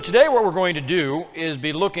Today what we're going to do is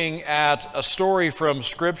be looking at a story from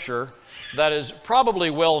Scripture that is probably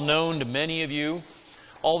well known to many of you,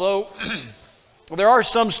 although there are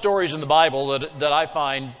some stories in the Bible that I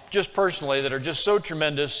find just personally that are just so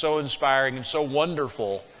tremendous, so inspiring, and so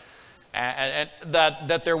wonderful, and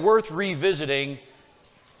that they're worth revisiting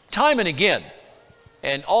time and again.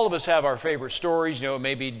 And all of us have our favorite stories. You know, it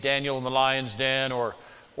may be Daniel in the lion's den or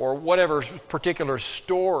whatever particular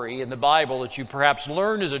story in the Bible that you perhaps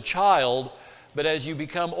learned as a child, but as you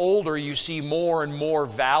become older, you see more and more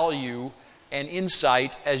value and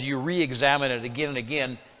insight as you re-examine it again and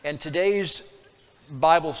again. And today's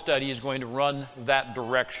Bible study is going to run that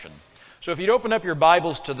direction. So if you'd open up your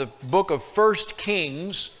Bibles to the book of 1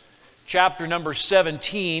 Kings, chapter number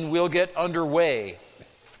 17, we'll get underway.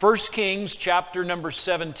 1 Kings, chapter number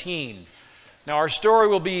 17. Now, our story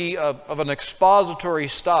will be of an expository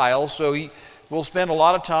style, so we'll spend a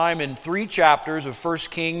lot of time in 3 chapters of 1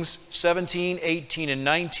 Kings 17, 18, and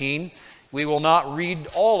 19. We will not read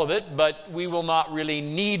all of it, but we will not really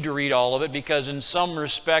need to read all of it because in some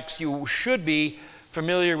respects you should be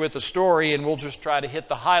familiar with the story, and we'll just try to hit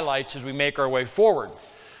the highlights as we make our way forward.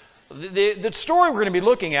 The story we're going to be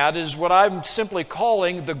looking at is what I'm simply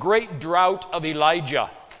calling the Great Drought of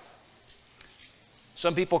Elijah.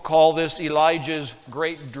 Some people call this Elijah's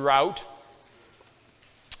Great Drought.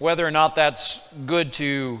 Whether or not that's good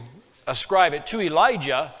to ascribe it to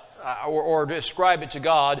Elijah or to ascribe it to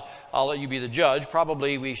God, I'll let you be the judge.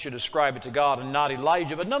 Probably we should ascribe it to God and not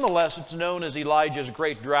Elijah, but nonetheless it's known as Elijah's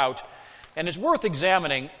Great Drought. And it's worth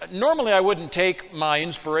examining. Normally I wouldn't take my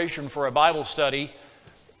inspiration for a Bible study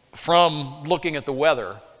from looking at the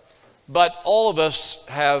weather. But all of us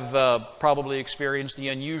have probably experienced the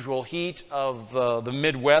unusual heat of the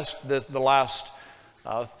Midwest the last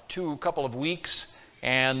couple of weeks,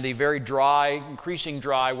 and the very dry, increasing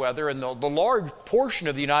dry weather, and the large portion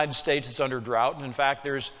of the United States is under drought. And in fact,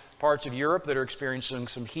 there's parts of Europe that are experiencing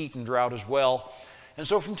some heat and drought as well. And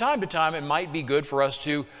so from time to time, it might be good for us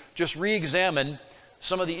to just re-examine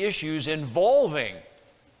some of the issues involving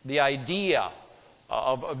the idea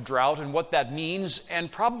of drought and what that means. And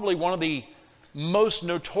probably one of the most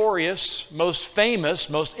notorious, most famous,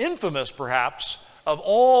 most infamous perhaps of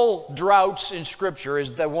all droughts in Scripture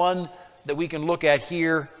is the one that we can look at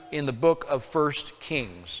here in the book of 1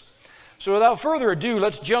 Kings. So without further ado,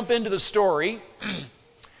 let's jump into the story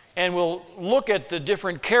and we'll look at the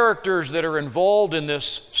different characters that are involved in this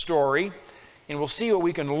story, and we'll see what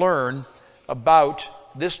we can learn about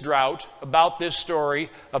this drought, about this story,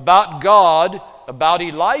 about God, about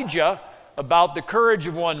Elijah, about the courage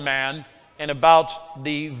of one man, and about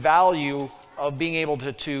the value of being able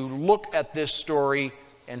to look at this story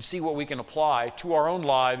and see what we can apply to our own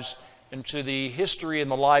lives and to the history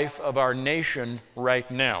and the life of our nation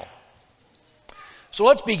right now. So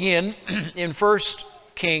let's begin in 1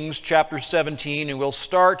 Kings chapter 17, and we'll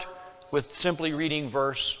start with simply reading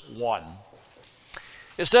verse 1.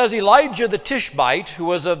 It says, Elijah the Tishbite, who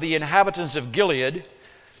was of the inhabitants of Gilead,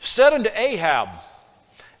 said unto Ahab,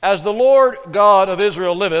 As the Lord God of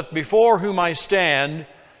Israel liveth, before whom I stand,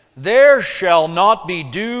 there shall not be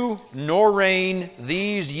dew nor rain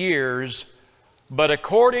these years, but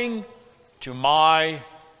according to my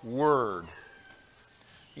word.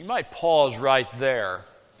 You might pause right there.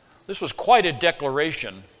 This was quite a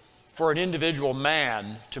declaration for an individual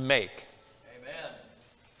man to make. Amen.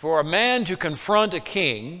 For a man to confront a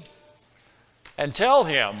king and tell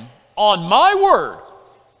him, on my word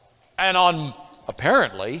and on,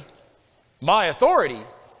 apparently, my authority,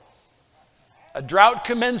 a drought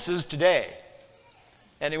commences today,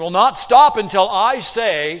 and it will not stop until I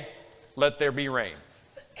say, let there be rain.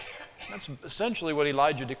 That's essentially what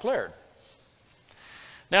Elijah declared.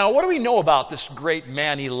 Now, what do we know about this great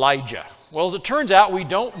man Elijah? Well, as it turns out, we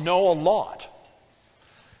don't know a lot.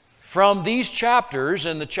 From these chapters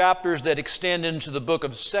and the chapters that extend into the book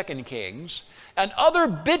of 2 Kings and other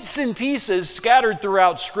bits and pieces scattered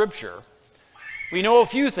throughout Scripture, we know a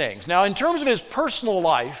few things. Now, in terms of his personal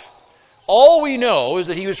life, all we know is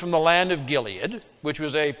that he was from the land of Gilead, which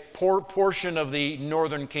was a portion of the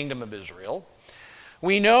northern kingdom of Israel.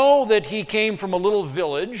 We know that he came from a little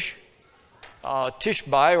village,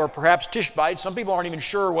 Tishbite, or perhaps Tishbite. Some people aren't even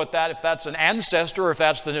sure if that's an ancestor or if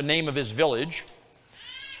that's the name of his village.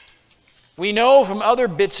 We know from other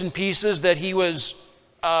bits and pieces that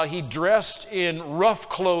he dressed in rough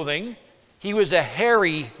clothing. He was a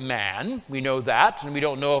hairy man. We know that, and we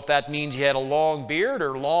don't know if that means he had a long beard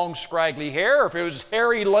or long scraggly hair, or if it was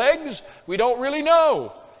hairy legs. We don't really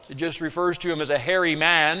know. It just refers to him as a hairy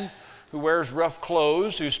man who wears rough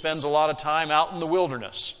clothes, who spends a lot of time out in the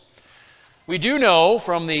wilderness. We do know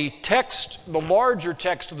from the text, the larger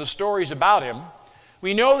text of the stories about him,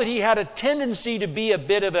 we know that he had a tendency to be a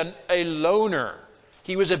bit of a loner.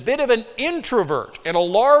 He was a bit of an introvert, and a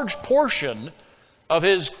large portion of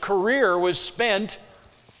his career was spent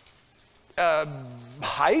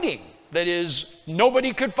hiding. That is,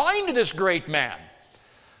 nobody could find this great man.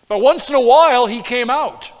 But once in a while, he came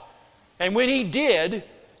out. And when he did,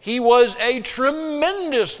 he was a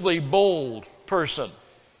tremendously bold person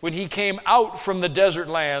when he came out from the desert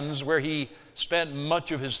lands where he spent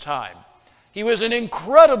much of his time. He was an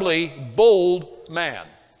incredibly bold man.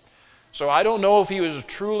 So I don't know if he was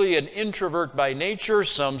truly an introvert by nature.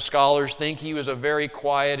 Some scholars think he was a very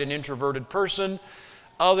quiet and introverted person.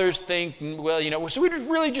 Others think, well, so we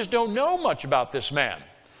really just don't know much about this man.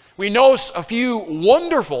 We know a few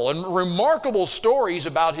wonderful and remarkable stories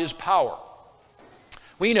about his power.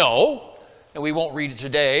 We know, and we won't read it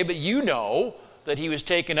today, but you know that he was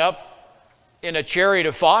taken up in a chariot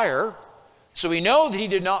of fire. So we know that he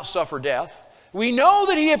did not suffer death. We know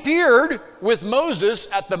that he appeared with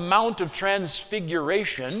Moses at the Mount of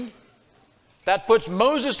Transfiguration. That puts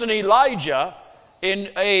Moses and Elijah in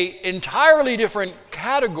an entirely different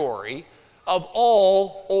category of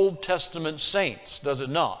all Old Testament saints, does it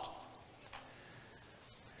not?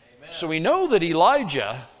 Amen. So we know that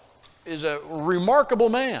Elijah is a remarkable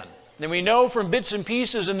man. And we know from bits and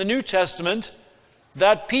pieces in the New Testament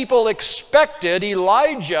that people expected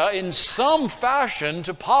Elijah in some fashion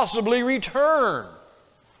to possibly return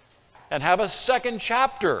and have a second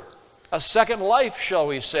chapter, a second life, shall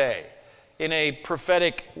we say, in a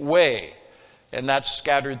prophetic way. And that's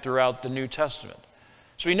scattered throughout the New Testament.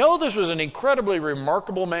 So we know this was an incredibly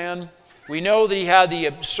remarkable man. We know that he had the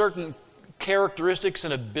certain characteristics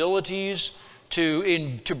and abilities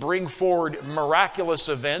to bring forward miraculous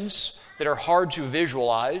events that are hard to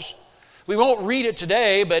visualize. We won't read it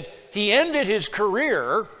today, but he ended his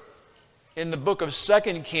career in the book of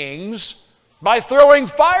 2 Kings by throwing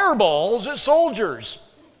fireballs at soldiers.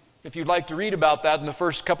 If you'd like to read about that in the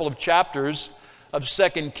first couple of chapters of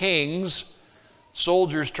 2 Kings,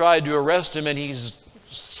 soldiers tried to arrest him and he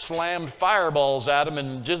slammed fireballs at them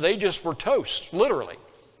and they just were toast, literally.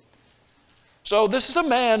 So this is a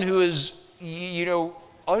man who is,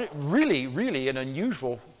 really, really an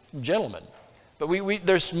unusual gentleman. But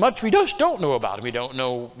there's much we just don't know about him. We don't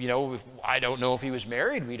know, I don't know if he was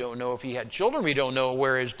married. We don't know if he had children. We don't know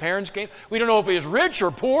where his parents came. We don't know if he was rich or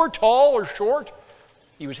poor, tall or short.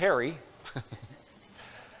 He was hairy.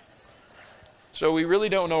 So we really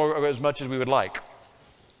don't know as much as we would like.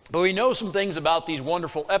 But we know some things about these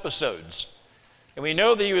wonderful episodes. And we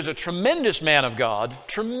know that he was a tremendous man of God,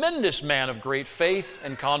 tremendous man of great faith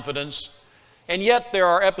and confidence. And yet there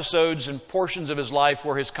are episodes and portions of his life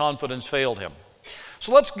where his confidence failed him.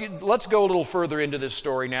 So let's go a little further into this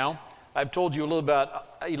story now. I've told you a little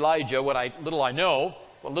about Elijah, what little I know,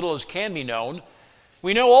 what little as can be known.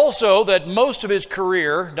 We know also that most of his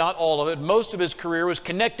career, not all of it, most of his career was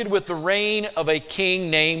connected with the reign of a king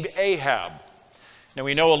named Ahab. Now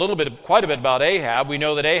we know quite a bit about Ahab. We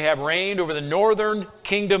know that Ahab reigned over the northern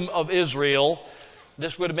kingdom of Israel.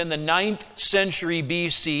 This would have been the 9th century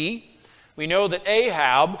BC. We know that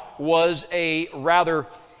Ahab was a rather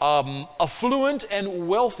affluent and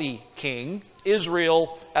wealthy king.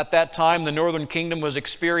 Israel at that time, the northern kingdom, was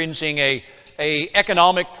experiencing a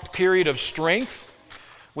economic period of strength.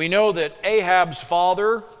 We know that Ahab's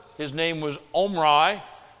father, his name was Omri,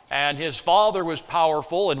 and his father was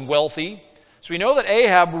powerful and wealthy. So we know that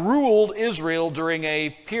Ahab ruled Israel during a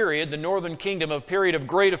period, the northern kingdom, a period of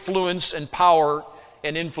great affluence and power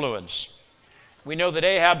and influence. We know that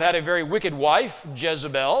Ahab had a very wicked wife,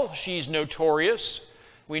 Jezebel. She's notorious.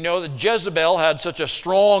 We know that Jezebel had such a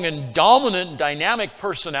strong and dominant, dynamic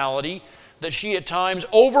personality that she at times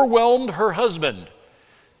overwhelmed her husband.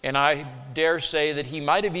 And I dare say that he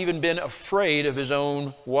might have even been afraid of his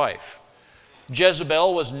own wife.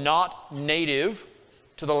 Jezebel was not native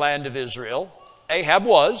to the land of Israel. Ahab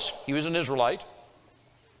was. He was an Israelite.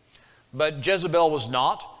 But Jezebel was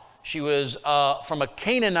not. She was from a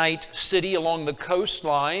Canaanite city along the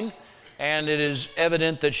coastline, and it is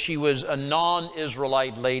evident that she was a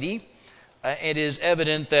non-Israelite lady. It is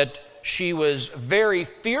evident that she was very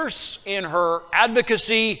fierce in her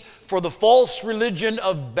advocacy for the false religion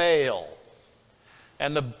of Baal.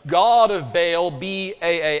 And the god of Baal,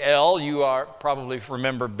 B-A-A-L, you probably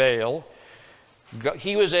remember Baal.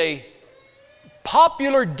 He was a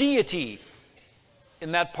popular deity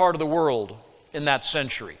in that part of the world in that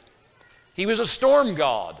century. He was a storm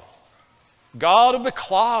god, god of the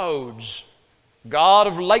clouds, god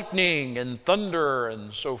of lightning and thunder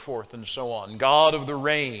and so forth and so on, god of the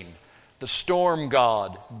rain, the storm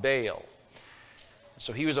god, Baal.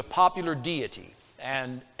 So he was a popular deity.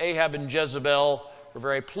 And Ahab and Jezebel were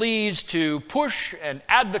very pleased to push and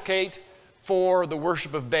advocate for the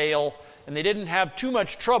worship of Baal. And they didn't have too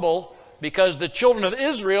much trouble because the children of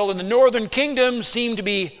Israel in the northern kingdom seemed to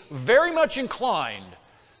be very much inclined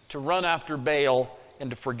to run after Baal and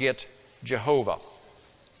to forget Jehovah.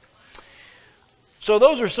 So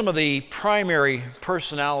those are some of the primary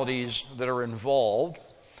personalities that are involved.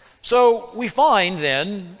 So we find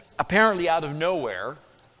then, apparently out of nowhere,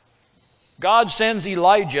 God sends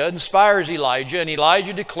Elijah, inspires Elijah, and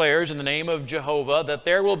Elijah declares in the name of Jehovah that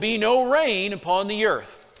there will be no rain upon the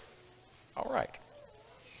earth. All right.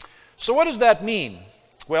 So what does that mean?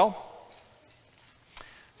 Well,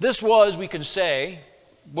 this was, we can say,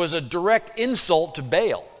 was a direct insult to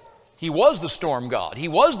Baal. He was the storm god. He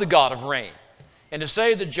was the god of rain. And to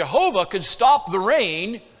say that Jehovah could stop the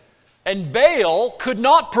rain and Baal could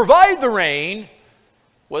not provide the rain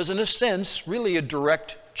was, in a sense, really a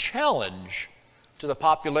direct challenge to the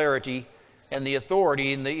popularity and the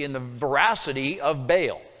authority and the veracity of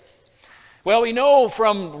Baal. Well, we know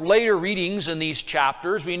from later readings in these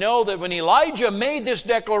chapters, we know that when Elijah made this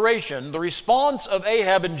declaration, the response of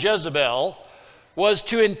Ahab and Jezebel was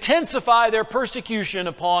to intensify their persecution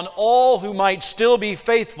upon all who might still be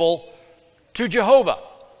faithful to Jehovah.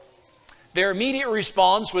 Their immediate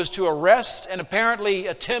response was to arrest and apparently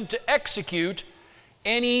attempt to execute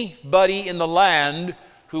anybody in the land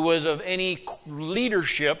who was of any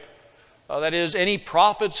leadership, that is, any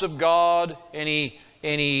prophets of God,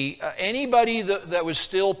 anybody that was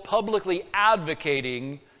still publicly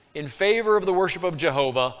advocating in favor of the worship of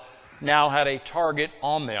Jehovah now had a target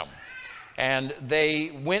on them. And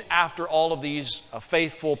they went after all of these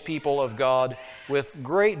faithful people of God with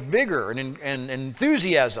great vigor and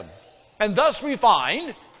enthusiasm. And thus we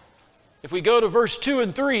find, if we go to verse 2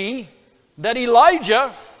 and 3, that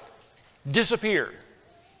Elijah disappeared.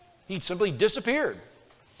 He simply disappeared.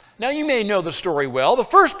 Now you may know the story well. The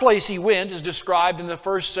first place he went is described in the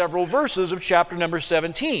first several verses of chapter number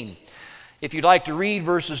 17. If you'd like to read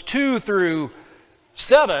verses 2 through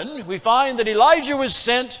 7, we find that Elijah was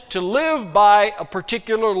sent to live by a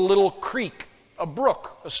particular little creek, a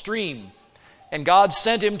brook, a stream. And God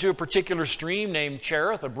sent him to a particular stream named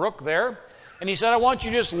Cherith, a brook there. And he said, I want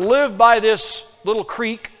you to just live by this little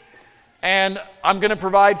creek, and I'm going to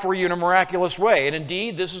provide for you in a miraculous way. And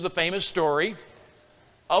indeed, this is the famous story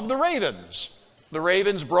of the ravens. The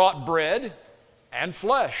ravens brought bread and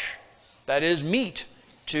flesh, that is, meat,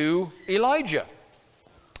 to Elijah.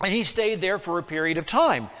 And he stayed there for a period of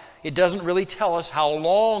time. It doesn't really tell us how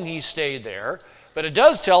long he stayed there, but it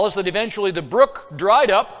does tell us that eventually the brook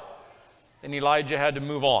dried up and Elijah had to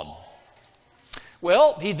move on.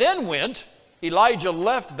 Well, he then went. Elijah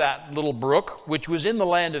left that little brook, which was in the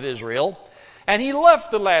land of Israel, and he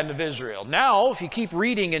left the land of Israel. Now, if you keep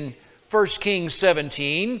reading in 1 Kings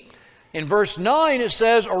 17, in verse 9 it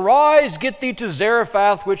says, Arise, get thee to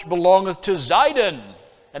Zarephath, which belongeth to Zidon.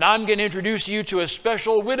 And I'm going to introduce you to a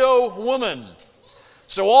special widow woman.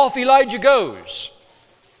 So off Elijah goes.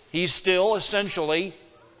 He's still essentially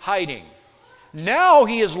hiding. Now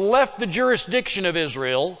he has left the jurisdiction of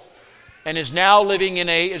Israel and is now living in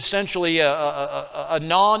essentially a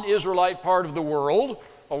non-Israelite part of the world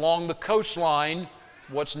along the coastline,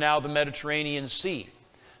 what's now the Mediterranean Sea.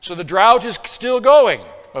 So the drought is still going,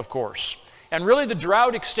 of course. And really the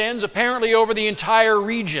drought extends apparently over the entire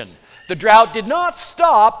region. The drought did not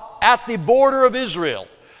stop at the border of Israel.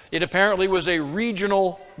 It apparently was a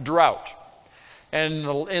regional drought. And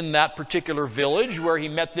in that particular village where he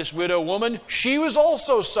met this widow woman, she was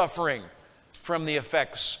also suffering from the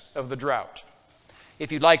effects of the drought.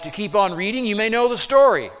 If you'd like to keep on reading, you may know the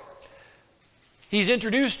story. He's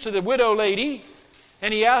introduced to the widow lady,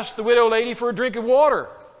 and he asks the widow lady for a drink of water.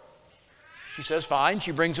 She says, fine.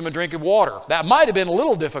 She brings him a drink of water. That might have been a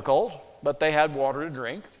little difficult, but they had water to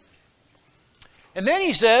drink. And then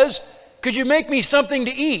he says, could you make me something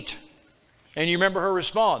to eat? And you remember her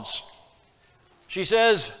response. She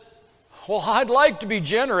says, well, I'd like to be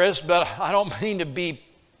generous, but I don't mean to be,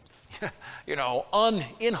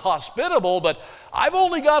 inhospitable, but I've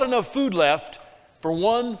only got enough food left for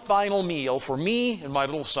one final meal for me and my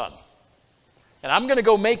little son. And I'm going to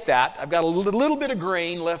go make that. I've got a little bit of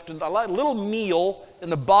grain left, and a little meal in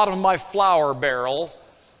the bottom of my flour barrel.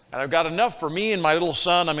 And I've got enough for me and my little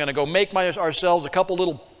son. I'm going to go make ourselves a couple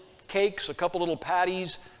little cakes, a couple little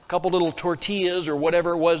patties, a couple little tortillas or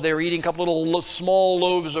whatever it was they were eating, a couple little small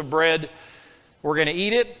loaves of bread. We're going to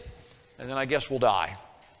eat it, and then I guess we'll die.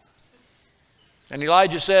 And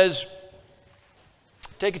Elijah says,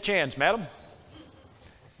 take a chance, madam.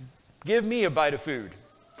 Give me a bite of food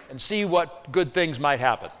and see what good things might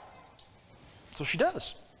happen. So she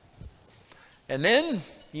does. And then,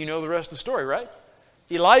 you know the rest of the story, right?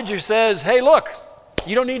 Elijah says, hey, look,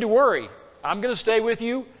 you don't need to worry. I'm going to stay with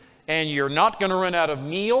you, and you're not going to run out of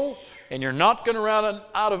meal, and you're not going to run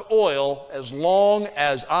out of oil as long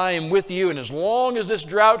as I am with you. And as long as this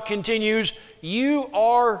drought continues, you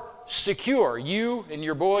are secure. You and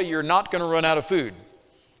your boy, you're not going to run out of food.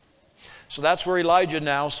 So that's where Elijah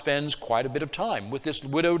now spends quite a bit of time, with this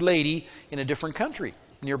widowed lady in a different country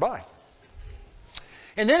nearby.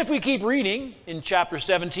 And then if we keep reading in chapter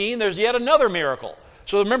 17, there's yet another miracle.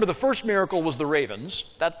 So remember, the first miracle was the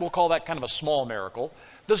ravens. We'll call that kind of a small miracle.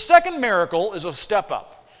 The second miracle is a step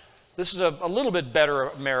up. This is a little bit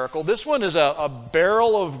better miracle. This one is a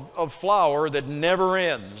barrel of flour that never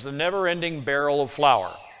ends, the never-ending barrel of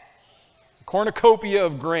flour, a cornucopia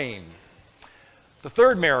of grain. The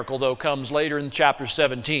third miracle, though, comes later in chapter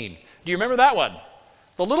 17. Do you remember that one?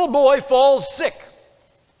 The little boy falls sick,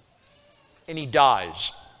 and he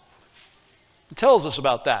dies. It tells us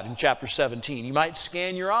about that in chapter 17. You might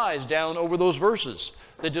scan your eyes down over those verses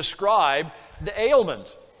that describe the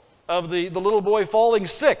ailment of the little boy falling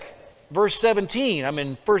sick. Verse 17, I'm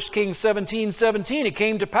in 1 Kings 17:17. It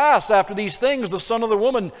came to pass after these things, the son of the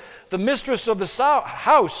woman, the mistress of the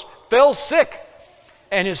house, fell sick,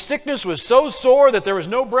 and his sickness was so sore that there was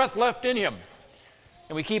no breath left in him.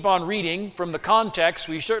 And we keep on reading from the context.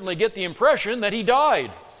 We certainly get the impression that he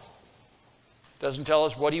died. Doesn't tell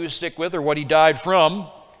us what he was sick with or what he died from.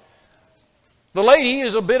 The lady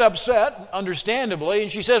is a bit upset, understandably, and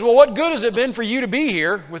she says, well, what good has it been for you to be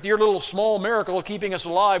here with your little small miracle of keeping us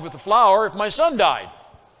alive with the flour if my son died?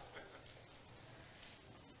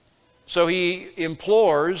 So he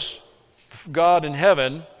implores God in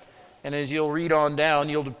heaven, and as you'll read on down,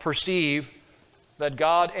 you'll perceive that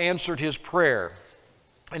God answered his prayer.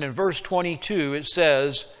 And in verse 22 it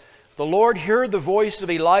says, the Lord heard the voice of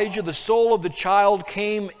Elijah, the soul of the child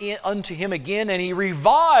came unto him again, and he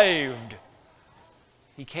revived.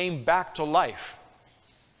 He came back to life.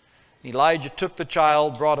 Elijah took the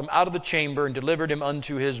child, brought him out of the chamber, and delivered him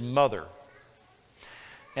unto his mother.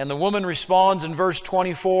 And the woman responds in verse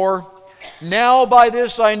 24, now by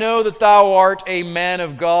this I know that thou art a man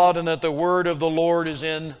of God, and that the word of the Lord is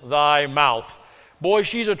in thy mouth. Boy,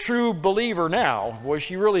 she's a true believer now. Boy,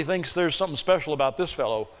 she really thinks there's something special about this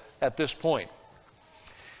fellow at this point.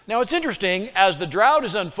 Now it's interesting, as the drought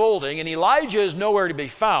is unfolding and Elijah is nowhere to be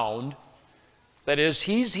found, that is,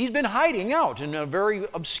 he's been hiding out in very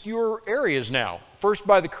obscure areas now. First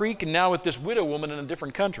by the creek, and now with this widow woman in a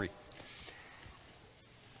different country.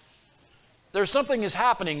 There's something is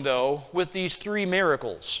happening, though, with these three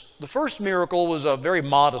miracles. The first miracle was a very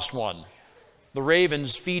modest one. The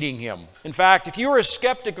ravens feeding him. In fact, if you were a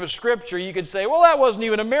skeptic of Scripture, you could say, well, that wasn't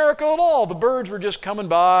even a miracle at all. The birds were just coming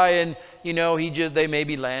by, and, you know, they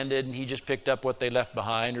maybe landed, and he just picked up what they left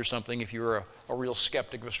behind or something, if you were a real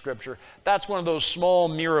skeptic of Scripture. That's one of those small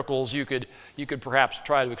miracles you could perhaps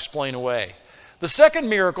try to explain away. The second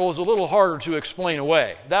miracle is a little harder to explain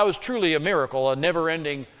away. That was truly a miracle, a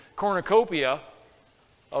never-ending cornucopia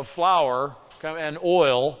of flour and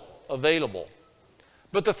oil available.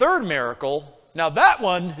 But the third miracle, now that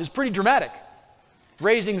one is pretty dramatic,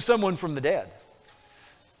 raising someone from the dead.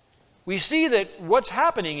 We see that what's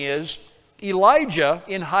happening is Elijah,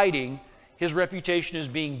 in hiding, his reputation is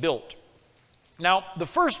being built. Now, the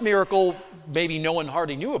first miracle, maybe no one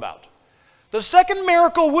hardly knew about. The second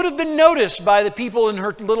miracle would have been noticed by the people in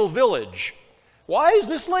her little village. Why is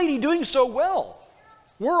this lady doing so well?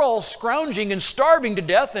 We're all scrounging and starving to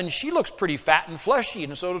death, and she looks pretty fat and fleshy,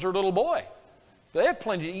 and so does her little boy. They have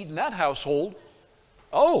plenty to eat in that household.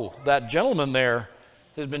 Oh, that gentleman there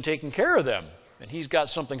has been taking care of them, and he's got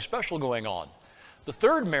something special going on. The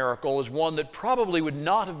third miracle is one that probably would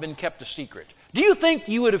not have been kept a secret. Do you think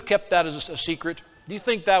you would have kept that as a secret? Do you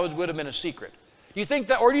think that would have been a secret? Do you think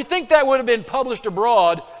that would have been published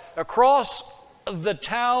abroad across the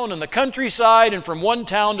town and the countryside and from one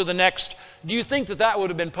town to the next? Do you think that would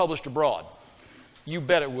have been published abroad? You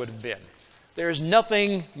bet it would have been. There's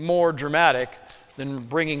nothing more dramatic than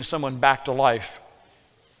bringing someone back to life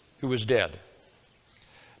who was dead.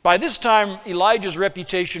 By this time, Elijah's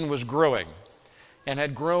reputation was growing and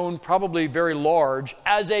had grown probably very large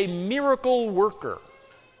as a miracle worker,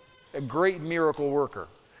 a great miracle worker.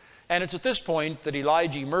 And it's at this point that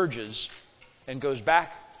Elijah emerges and goes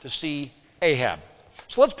back to see Ahab.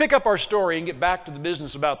 So let's pick up our story and get back to the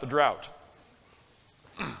business about the drought.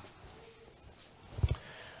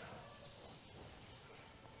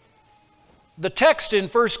 The text in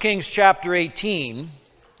 1 Kings chapter 18,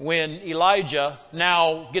 when Elijah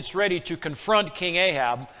now gets ready to confront King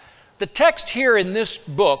Ahab, the text here in this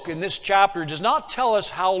book, in this chapter, does not tell us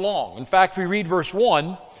how long. In fact, if we read verse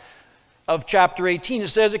 1 of chapter 18, it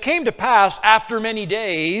says, "It came to pass after many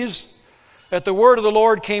days that the word of the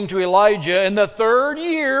Lord came to Elijah in the 3rd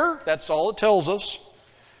year," that's all it tells us,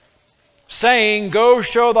 "saying, Go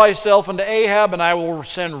show thyself unto Ahab, and I will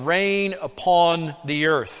send rain upon the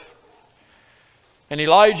earth. And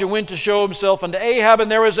Elijah went to show himself unto Ahab,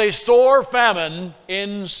 and there was a sore famine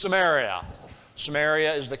in Samaria."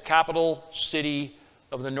 Samaria is the capital city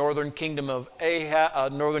of the northern kingdom of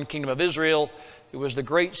Israel. It was the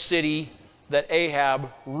great city that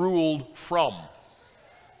Ahab ruled from.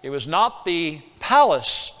 It was not the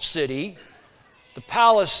palace city. The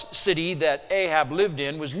palace city that Ahab lived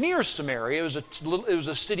in was near Samaria. It was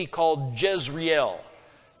a city called Jezreel,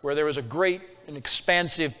 where there was a great and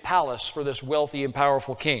expansive palace for this wealthy and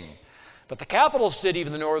powerful king. But the capital city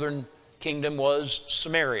of the northern kingdom was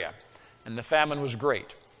Samaria, and the famine was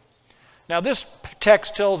great. Now, this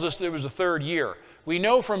text tells us that it was the 3rd year. We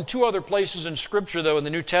know from 2 other places in Scripture, though, in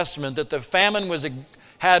the New Testament, that the famine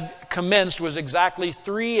had commenced was exactly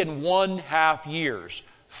 3 1/2 years.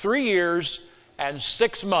 3 years and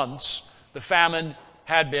 6 months the famine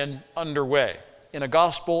had been underway. In a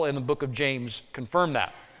gospel in the book of James confirm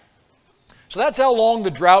that. So that's how long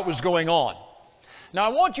the drought was going on. Now I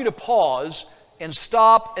want you to pause and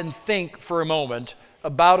stop and think for a moment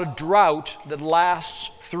about a drought that lasts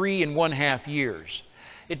 3 1/2 years.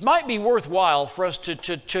 It might be worthwhile for us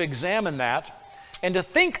to examine that and to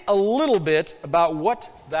think a little bit about what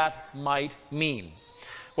that might mean.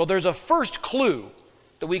 Well, there's a first clue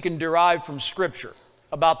that we can derive from Scripture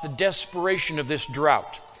about the desperation of this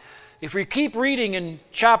drought. If we keep reading in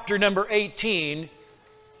chapter number 18,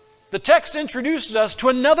 the text introduces us to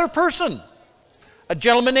another person, a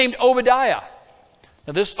gentleman named Obadiah.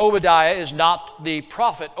 Now, this Obadiah is not the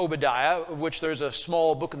prophet Obadiah, of which there's a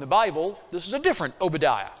small book in the Bible. This is a different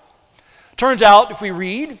Obadiah. Turns out, if we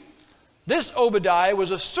read, this Obadiah was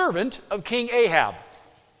a servant of King Ahab,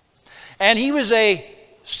 and he was a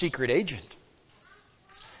secret agent.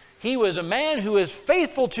 He was a man who is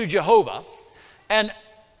faithful to Jehovah, and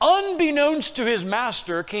unbeknownst to his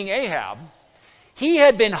master, King Ahab, he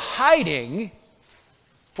had been hiding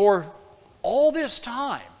for all this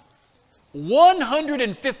time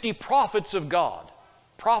 150 prophets of God,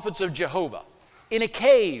 prophets of Jehovah, in a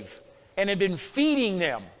cave, and had been feeding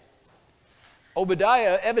them.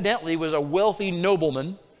 Obadiah evidently was a wealthy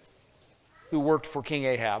nobleman who worked for King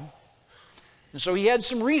Ahab. And so he had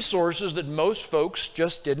some resources that most folks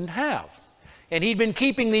just didn't have. And he'd been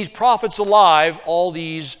keeping these prophets alive all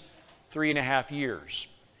these 3 1/2 years.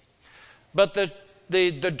 But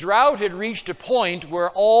the drought had reached a point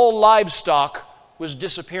where all livestock was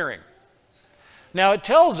disappearing. Now it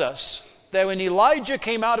tells us that when Elijah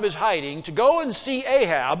came out of his hiding to go and see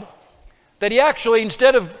Ahab, that he actually,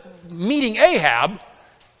 instead of meeting Ahab,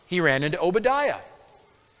 he ran into Obadiah.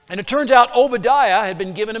 And it turns out Obadiah had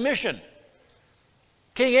been given a mission.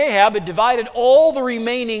 King Ahab had divided all the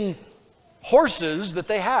remaining horses that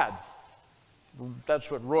they had.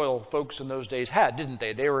 That's what royal folks in those days had, didn't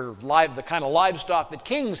they? They were the kind of livestock that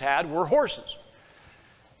kings had were horses.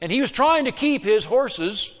 And he was trying to keep his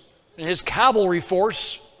horses and his cavalry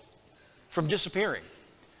force from disappearing.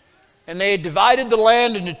 And they had divided the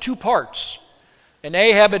land into 2 parts. And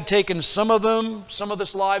Ahab had taken some of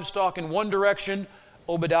this livestock in one direction.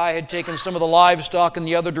 Obadiah had taken some of the livestock in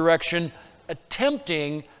the other direction,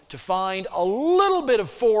 attempting to find a little bit of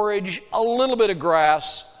forage, a little bit of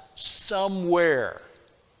grass somewhere.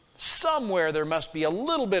 Somewhere there must be a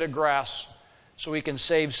little bit of grass so we can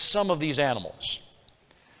save some of these animals.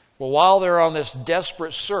 Well, while they're on this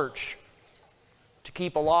desperate search to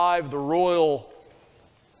keep alive the royal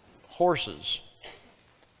horses,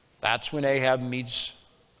 that's when Ahab meets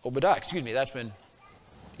Obadiah. That's when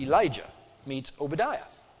Elijah meets Obadiah.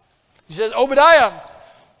 He says, "Obadiah,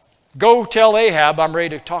 go tell Ahab I'm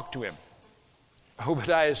ready to talk to him."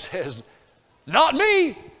 Obadiah says, "Not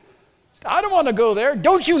me. I don't want to go there.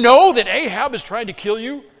 Don't you know that Ahab is trying to kill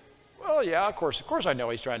you?" "Well, yeah, of course I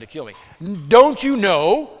know he's trying to kill me." "Don't you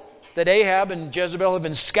know that Ahab and Jezebel have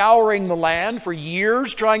been scouring the land for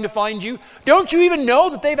years trying to find you? Don't you even know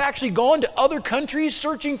that they've actually gone to other countries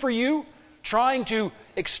searching for you, trying to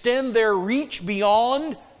extend their reach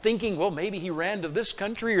beyond, thinking, well, maybe he ran to this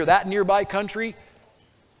country or that nearby country?"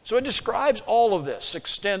 So it describes all of this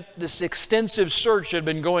extensive search that had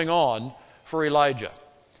been going on for Elijah.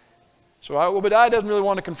 So Obadiah doesn't really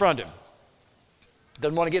want to confront him.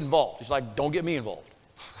 Doesn't want to get involved. He's like, "Don't get me involved."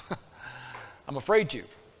 I'm afraid to.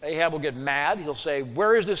 Ahab will get mad. He'll say,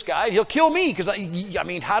 "Where is this guy?" He'll kill me because,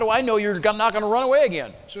 how do I know you're not going to run away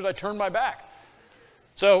again as soon as I turn my back?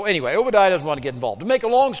 So anyway, Obadiah doesn't want to get involved. To make a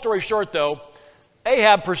long story short, though,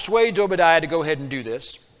 Ahab persuades Obadiah to go ahead and do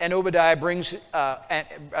this. And Obadiah brings,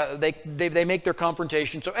 they make their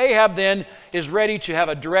confrontation. So Ahab then is ready to have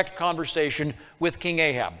a direct conversation with King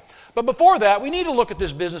Ahab. But before that, we need to look at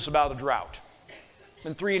this business about a drought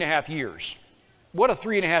in 3.5 years. What a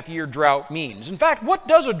 3.5-year drought means. In fact, what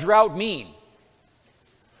does a drought mean?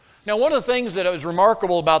 Now, one of the things that is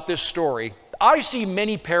remarkable about this story, I see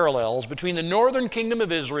many parallels between the northern kingdom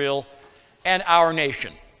of Israel and our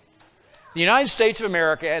nation. The United States of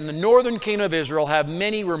America and the northern kingdom of Israel have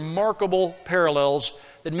many remarkable parallels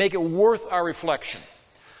that make it worth our reflection.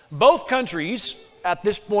 Both countries, at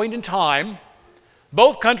this point in time,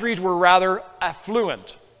 both countries were rather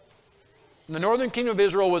affluent. The northern kingdom of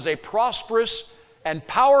Israel was a prosperous and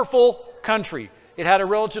powerful country. It had a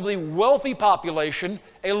relatively wealthy population,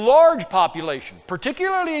 a large population,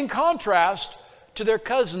 particularly in contrast to their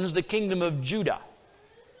cousins, the kingdom of Judah.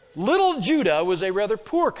 Little Judah was a rather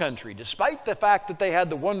poor country. Despite the fact that they had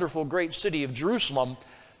the wonderful great city of Jerusalem,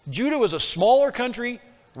 Judah was a smaller country,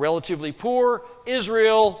 relatively poor.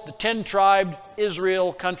 Israel, the 10-tribed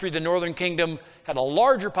Israel country, the northern kingdom, had a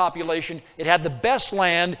larger population. It had the best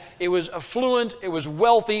land. It was affluent. It was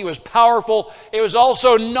wealthy. It was powerful. It was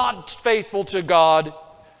also not faithful to God,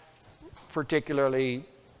 particularly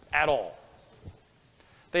at all.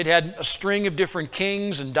 They'd had a string of different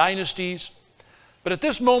kings and dynasties. But at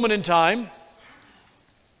this moment in time,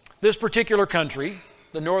 this particular country,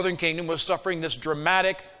 the northern kingdom, was suffering this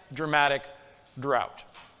dramatic drought.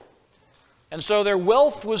 And so their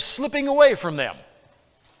wealth was slipping away from them.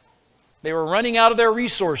 They were running out of their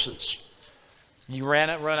resources. You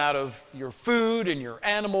run out of your food and your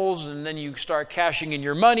animals, and then you start cashing in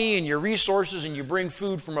your money and your resources, and you bring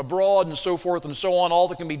food from abroad and so forth and so on, all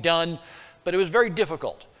that can be done. But it was very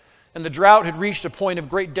difficult. And the drought had reached a point of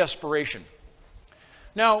great desperation.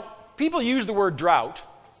 Now, people use the word drought,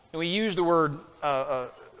 and we use the word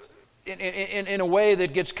in a way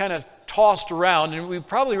that gets kind of tossed around, and we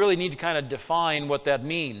probably really need to kind of define what that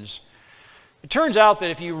means. It turns out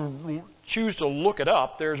that if you choose to look it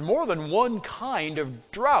up, there's more than one kind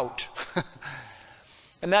of drought.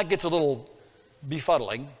 And that gets a little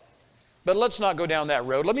befuddling. But let's not go down that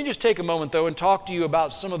road. Let me just take a moment, though, and talk to you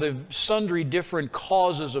about some of the sundry different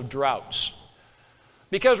causes of droughts.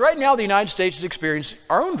 Because right now the United States is experiencing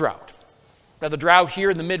our own drought. Now, the drought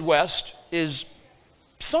here in the Midwest is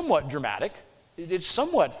somewhat dramatic. It's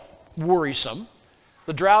somewhat worrisome.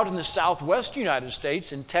 The drought in the southwest United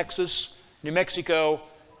States, in Texas, New Mexico,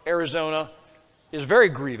 Arizona, is very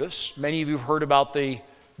grievous. Many of you have heard about the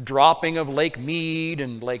dropping of Lake Mead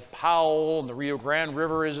and Lake Powell, and the Rio Grande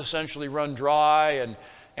River is essentially run dry,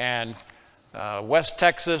 and West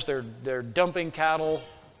Texas, they're dumping cattle.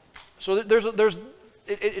 So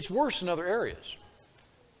it's worse in other areas.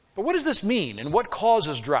 But what does this mean, and what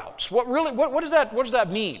causes droughts? What does that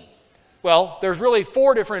mean? Well, there's really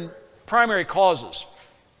 4 different primary causes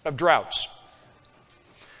of droughts.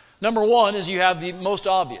 Number 1 is you have the most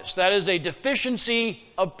obvious. That is a deficiency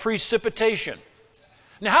of precipitation.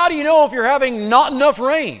 Now, how do you know if you're having not enough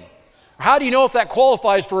rain? How do you know if that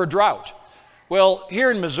qualifies for a drought? Well,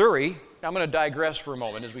 here in Missouri, I'm going to digress for a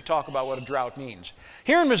moment as we talk about what a drought means.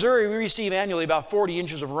 Here in Missouri, we receive annually about 40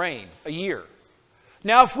 inches of rain a year.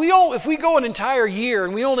 Now, if we go an entire year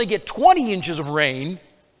and we only get 20 inches of rain,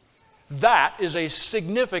 that is a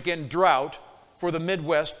significant drought for the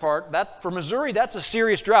Midwest part. For Missouri, that's a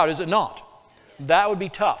serious drought, is it not? That would be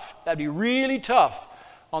tough. That would be really tough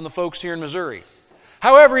on the folks here in Missouri.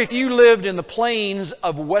 However, if you lived in the plains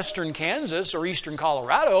of western Kansas or eastern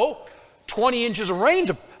Colorado, 20 inches of rain,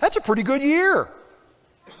 that's a pretty good year.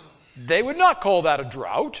 They would not call that a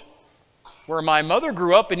drought. Where my mother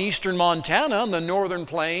grew up in eastern Montana in the northern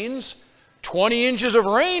plains, 20 inches of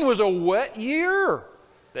rain was a wet year.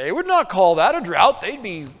 They would not call that a drought. They'd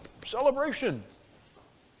be celebration.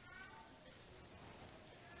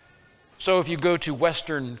 So if you go to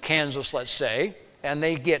western Kansas, let's say, and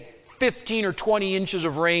they get 15 or 20 inches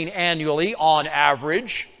of rain annually on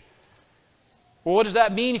average, well, what does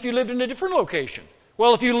that mean if you lived in a different location?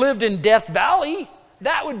 Well, if you lived in Death Valley,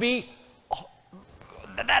 that would be,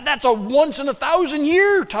 that's a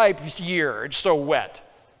once-in-a-thousand-year type year. It's so wet,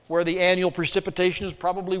 where the annual precipitation is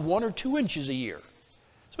probably 1 or 2 inches a year.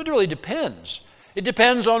 So it really depends. It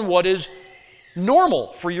depends on what is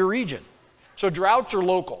normal for your region. So droughts are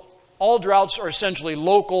local. All droughts are essentially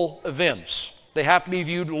local events. They have to be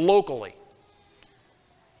viewed locally.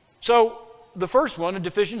 So the first one, a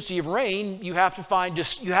deficiency of rain, you have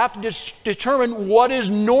to determine what is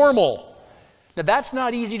normal. Now Now, that's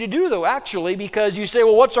not easy to do, though, actually, because you say,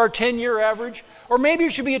 well, what's our 10-year average? Or maybe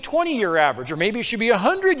it should be a 20-year average, or maybe it should be a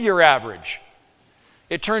 100-year average.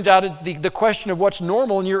 It turns out the question of what's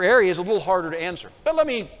normal in your area is a little harder to answer. But let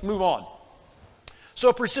me move on.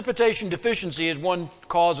 So precipitation deficiency is one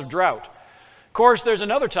cause of drought. Of course, there's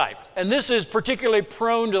another type, and this is particularly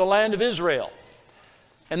prone to the land of Israel.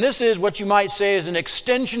 And this is what you might say is an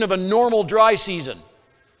extension of a normal dry season.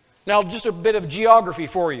 Now, just a bit of geography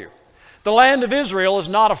for you. The land of Israel is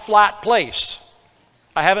not a flat place.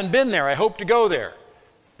 I haven't been there. I hope to go there,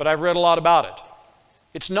 but I've read a lot about it.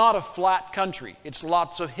 It's not a flat country. It's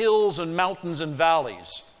lots of hills and mountains and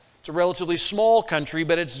valleys. It's a relatively small country,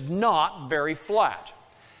 but it's not very flat.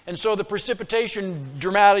 And so the precipitation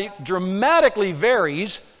dramatically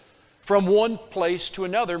varies from one place to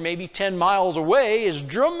another. Maybe 10 miles away is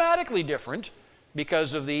dramatically different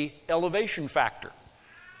because of the elevation factor.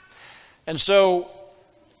 And so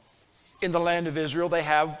in the land of Israel, they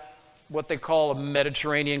have what they call a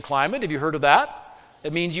Mediterranean climate. Have you heard of that?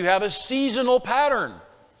 It means you have a seasonal pattern.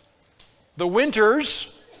 The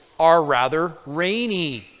winters are rather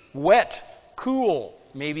rainy, wet, cool,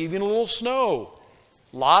 maybe even a little snow.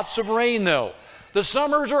 Lots of rain, though. The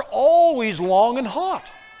summers are always long and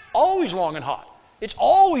hot. Always long and hot. It's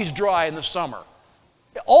always dry in the summer.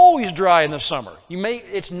 Always dry in the summer.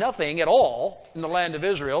 It's nothing at all in the land of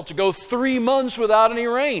Israel to go 3 months without any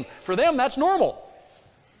rain. For them, that's normal.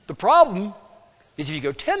 The problem is if you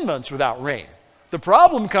go 10 months without rain. The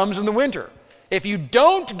problem comes in the winter. If you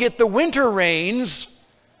don't get the winter rains,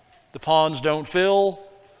 the ponds don't fill,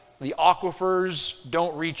 the aquifers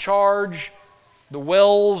don't recharge, the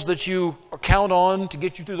wells that you count on to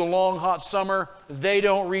get you through the long, hot summer, they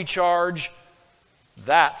don't recharge.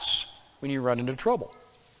 That's when you run into trouble.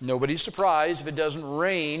 Nobody's surprised if it doesn't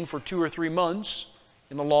rain for 2 or 3 months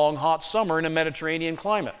in the long, hot summer in a Mediterranean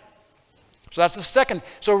climate. So that's the second.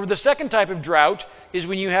 So the second type of drought is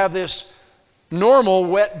when you have this normal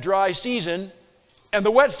wet, dry season, and the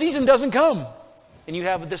wet season doesn't come, and you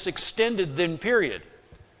have this extended then period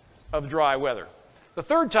of dry weather. The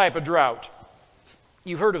third type of drought,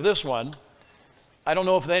 you've heard of this one. I don't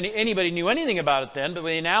know if anybody knew anything about it then, but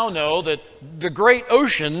we now know that the great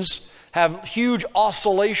oceans have huge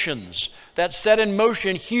oscillations that set in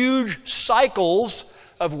motion huge cycles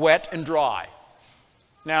of wet and dry.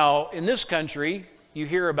 Now, in this country, you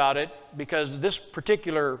hear about it because this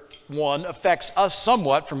particular one affects us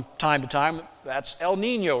somewhat from time to time. That's El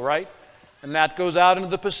Nino, right? And that goes out into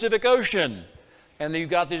the Pacific Ocean. And you've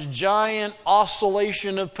got this giant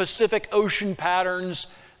oscillation of Pacific Ocean patterns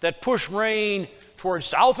that push rain towards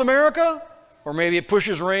South America, or maybe it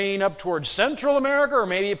pushes rain up towards Central America, or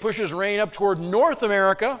maybe it pushes rain up toward North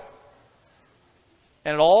America.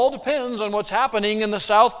 And it all depends on what's happening in the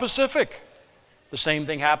South Pacific. The same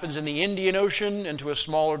thing happens in the Indian Ocean, and to a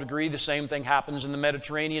smaller degree, the same thing happens in the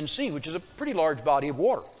Mediterranean Sea, which is a pretty large body of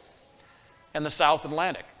water, and the South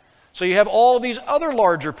Atlantic. So you have all these other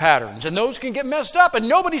larger patterns, and those can get messed up, and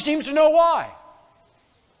nobody seems to know why.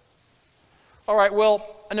 All right, well,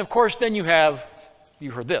 and of course then you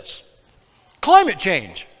heard this, climate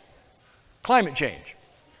change. Climate change.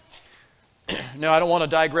 Now, I don't want to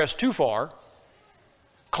digress too far.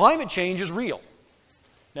 Climate change is real.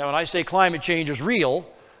 Now, when I say climate change is real,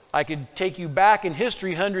 I could take you back in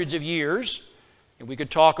history hundreds of years, and we could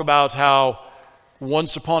talk about how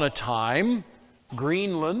once upon a time,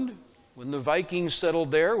 Greenland, when the Vikings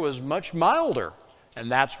settled there, was much milder. And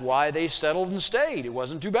that's why they settled and stayed. It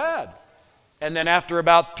wasn't too bad. And then after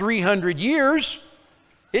about 300 years,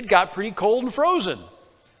 it got pretty cold and frozen.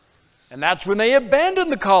 And that's when they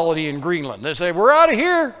abandoned the colony in Greenland. They say, we're out of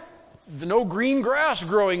here. There's no green grass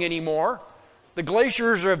growing anymore. The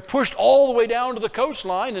glaciers have pushed all the way down to the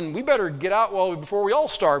coastline, and we better get out before we all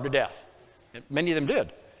starve to death. And many of them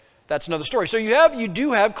did. That's another story. So you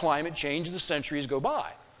do have climate change as the centuries go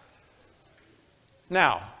by.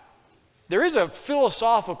 Now, there is a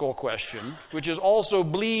philosophical question, which also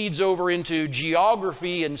bleeds over into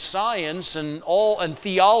geography and science and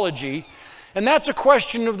theology, and that's a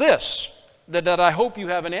question of this, that I hope you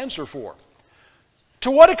have an answer for. To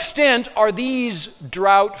what extent are these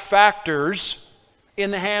drought factors in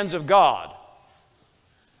the hands of God?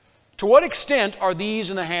 To what extent are these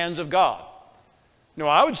in the hands of God? No,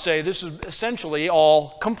 I would say this is essentially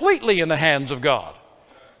all completely in the hands of God.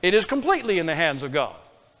 It is completely in the hands of God.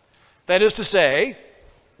 That is to say,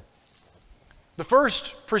 the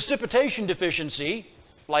first precipitation deficiency,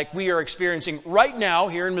 like we are experiencing right now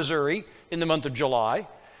here in Missouri in the month of July,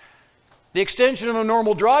 the extension of a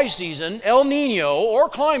normal dry season, El Nino, or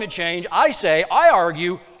climate change, I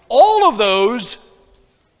argue, all of those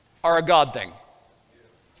are a God thing.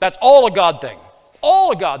 That's all a God thing.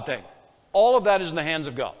 all a God thing. All of that is in the hands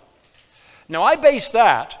of God. Now, I base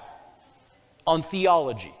that on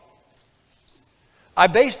theology. I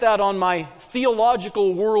base that on my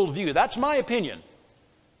theological worldview. That's my opinion.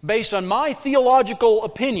 Based on my theological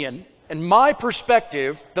opinion and my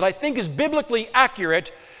perspective that I think is biblically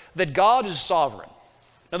accurate, that God is sovereign.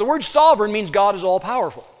 Now, the word sovereign means God is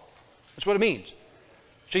all-powerful. That's what it means.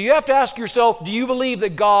 So you have to ask yourself, do you believe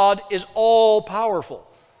that God is all-powerful?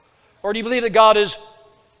 Or do you believe that God is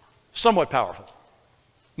somewhat powerful,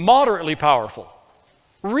 moderately powerful,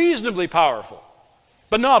 reasonably powerful,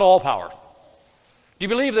 but not all-powerful? Do you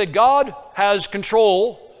believe that God has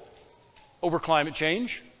control over climate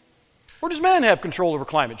change? Or does man have control over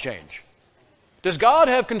climate change? Does God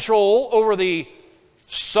have control over the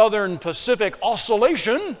Southern Pacific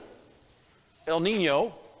Oscillation, El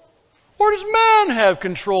Nino? Or does man have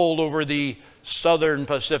control over the Southern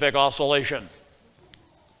Pacific Oscillation?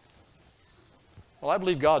 Well, I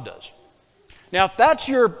believe God does. Now, if that's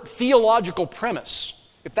your theological premise,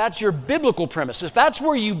 if that's your biblical premise, if that's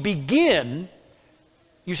where you begin,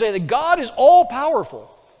 you say that God is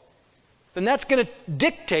all-powerful, then that's going to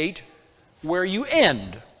dictate where you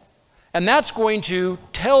end. And that's going to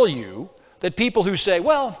tell you that people who say,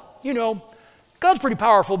 well, you know, God's pretty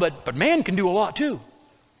powerful, but man can do a lot too.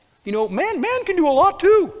 You know, man can do a lot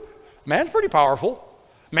too. Man's pretty powerful.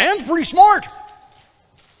 Man's pretty smart.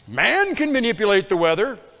 Man can manipulate the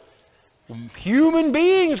weather. Human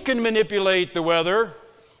beings can manipulate the weather.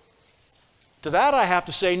 To that I have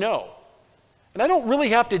to say no. And I don't really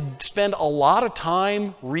have to spend a lot of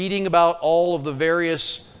time reading about all of the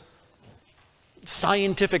various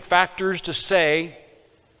scientific factors to say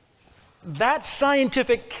that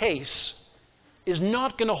scientific case is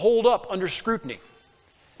not going to hold up under scrutiny.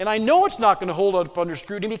 And I know it's not going to hold up under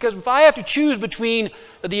scrutiny because if I have to choose between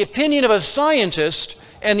the opinion of a scientist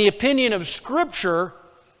and the opinion of Scripture,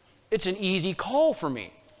 it's an easy call for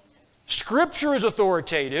me. Scripture is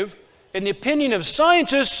authoritative, and the opinion of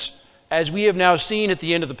scientists, as we have now seen at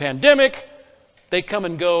the end of the pandemic, they come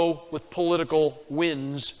and go with political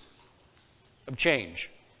winds of change.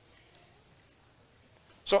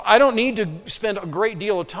 So I don't need to spend a great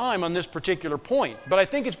deal of time on this particular point, but I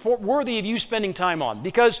think it's worthy of you spending time on,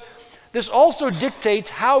 because this also dictates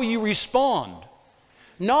how you respond.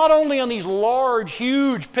 Not only on these large,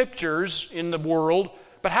 huge pictures in the world,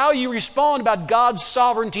 but how you respond about God's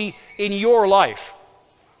sovereignty in your life.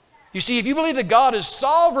 You see, if you believe that God is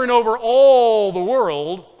sovereign over all the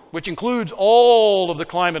world, which includes all of the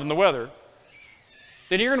climate and the weather,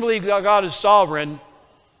 then you're going to believe that God is sovereign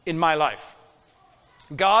in my life.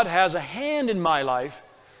 God has a hand in my life,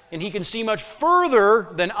 and He can see much further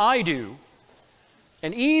than I do.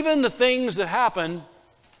 And even the things that happen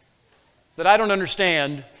that I don't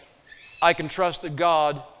understand, I can trust that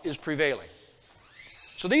God is prevailing.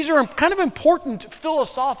 So these are kind of important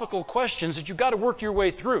philosophical questions that you've got to work your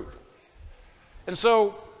way through. And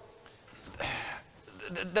so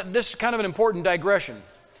this is kind of an important digression.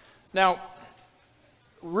 Now,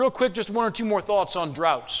 real quick, just one or two more thoughts on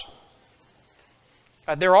droughts.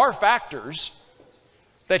 There are factors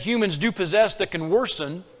that humans do possess that can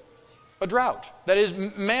worsen a drought. That is,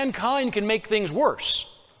 mankind can make things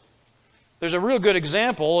worse. There's a real good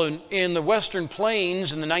example in the Western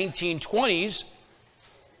Plains in the 1920s.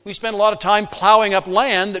 We spent a lot of time plowing up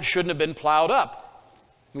land that shouldn't have been plowed up.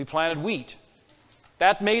 We planted wheat.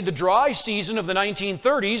 That made the dry season of the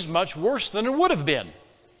 1930s much worse than it would have been.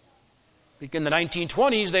 In the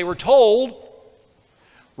 1920s, they were told,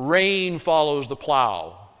 rain follows the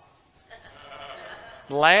plow.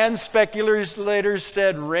 Land speculators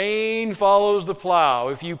said, rain follows the plow.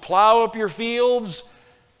 If you plow up your fields,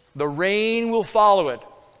 the rain will follow it.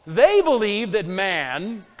 They believed that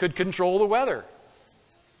man could control the weather.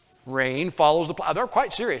 Rain follows the plow. They're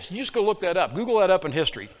quite serious. You just go look that up. Google that up in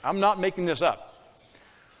history. I'm not making this up.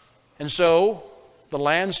 And so the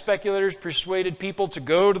land speculators persuaded people to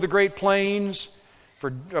go to the Great Plains.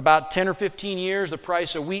 For about 10 or 15 years, the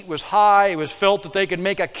price of wheat was high. It was felt that they could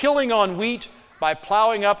make a killing on wheat by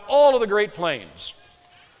plowing up all of the Great Plains.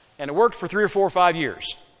 And it worked for 3 or 4 or 5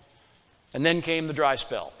 years. And then came the dry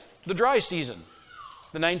spell. The dry season.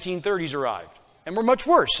 The 1930s arrived. And were much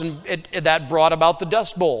worse. And that brought about the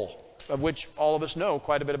Dust Bowl, of which all of us know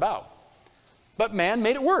quite a bit about. But man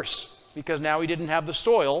made it worse, because now he didn't have the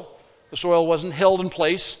soil. The soil wasn't held in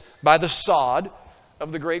place by the sod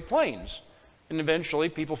of the Great Plains. And eventually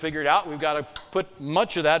people figured out we've got to put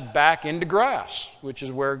much of that back into grass, which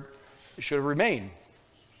is where it should have remained.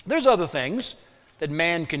 There's other things that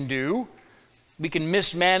man can do. We can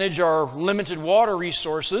mismanage our limited water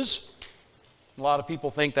resources. A lot of people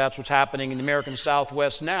think that's what's happening in the American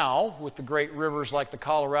Southwest now with the great rivers like the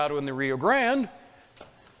Colorado and the Rio Grande,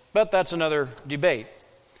 but that's another debate.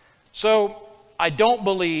 So I don't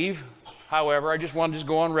believe, however, I just want to just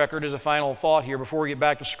go on record as a final thought here before we get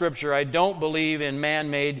back to Scripture, I don't believe in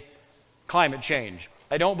man-made climate change.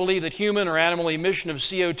 I don't believe that human or animal emission of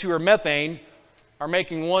CO2 or methane are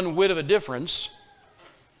making one whit of a difference.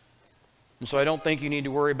 And so I don't think you need to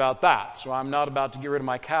worry about that. So I'm not about to get rid of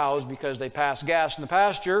my cows because they pass gas in the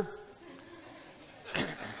pasture.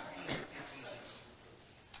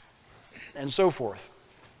 And so forth.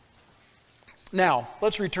 Now,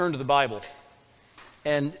 let's return to the Bible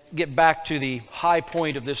and get back to the high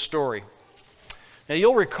point of this story. Now,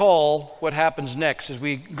 you'll recall what happens next as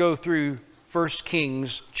we go through 1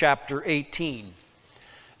 Kings chapter 18.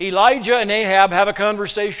 Elijah and Ahab have a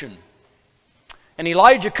conversation. And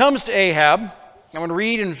Elijah comes to Ahab. I'm going to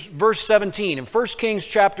read in verse 17, in 1 Kings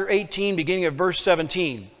chapter 18, beginning at verse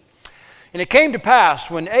 17. And it came to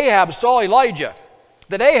pass, when Ahab saw Elijah,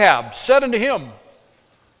 that Ahab said unto him,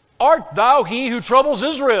 Art thou he who troubles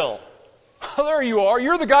Israel? There you are.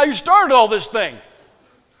 You're the guy who started all this thing.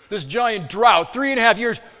 This giant drought, 3.5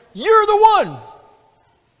 years. You're the one.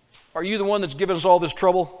 Are you the one that's given us all this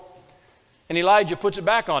trouble? And Elijah puts it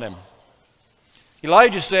back on him.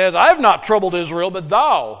 Elijah says, I have not troubled Israel, but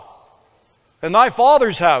thou, and thy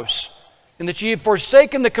father's house, and that ye have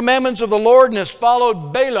forsaken the commandments of the Lord, and hast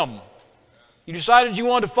followed Balaam. You decided you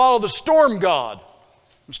wanted to follow the storm god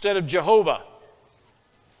instead of Jehovah.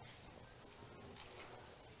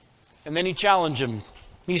 And then he challenged him.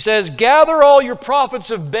 He says, Gather all your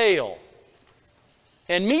prophets of Baal,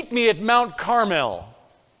 and meet me at Mount Carmel.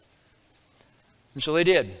 And so they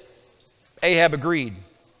did. Ahab agreed.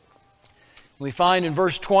 We find in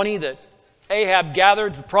verse 20 that Ahab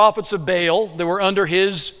gathered the prophets of Baal that were under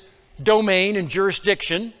his domain and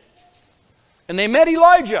jurisdiction, and they met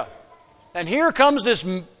Elijah. And here comes this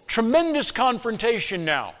tremendous confrontation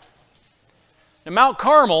now. Now, Mount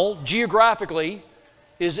Carmel, geographically,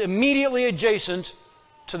 is immediately adjacent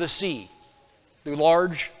to the sea, the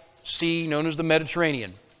large sea known as the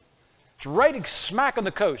Mediterranean. It's right smack on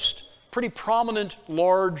the coast, pretty prominent,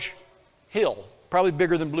 large hill, probably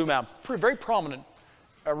bigger than Blue Mountain, very prominent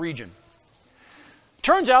region.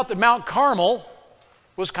 Turns out that Mount Carmel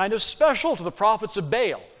was kind of special to the prophets of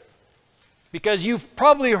Baal, because you've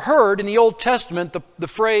probably heard in the Old Testament the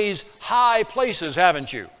phrase high places,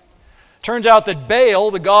 haven't you? Turns out that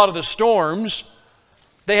Baal, the god of the storms,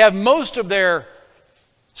 they have most of their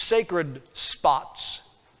sacred spots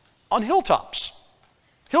on hilltops.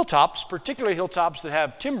 Hilltops, particularly hilltops that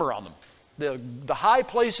have timber on them. The high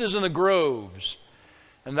places and the groves.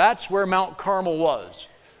 And that's where Mount Carmel was.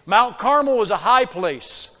 Mount Carmel was a high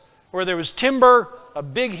place where there was timber, a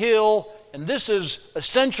big hill, and this is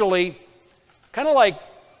essentially kind of like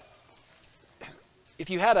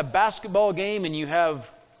if you had a basketball game and you have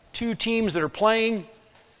two teams that are playing,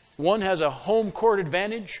 one has a home court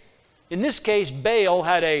advantage. In this case, Baal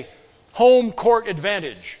had a home court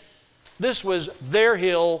advantage. This was their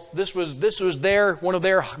hill. This was one of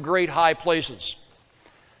their great high places.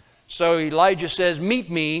 So Elijah says, meet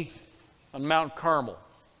me on Mount Carmel.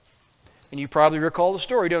 And you probably recall the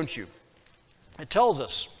story, don't you? It tells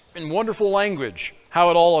us in wonderful language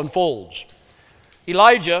how it all unfolds.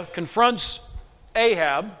 Elijah confronts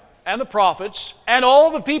Ahab and the prophets and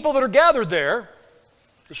all the people that are gathered there.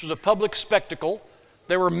 This was a public spectacle.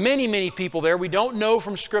 There were many, many people there. We don't know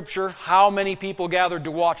from Scripture how many people gathered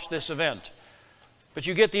to watch this event. But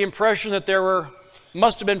you get the impression that there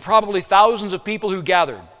must have been probably thousands of people who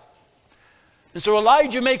gathered. And so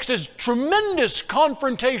Elijah makes this tremendous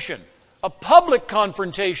confrontation, a public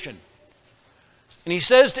confrontation. And he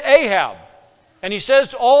says to Ahab, and he says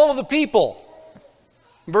to all of the people,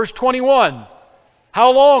 verse 21,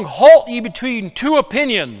 How long halt ye between two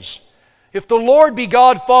opinions? If the Lord be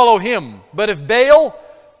God, follow him. But if Baal,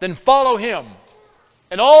 then follow him.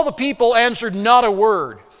 And all the people answered not a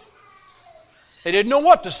word. They didn't know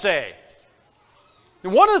what to say.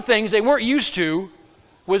 And one of the things they weren't used to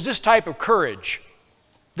was this type of courage,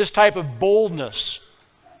 this type of boldness.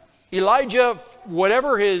 Elijah,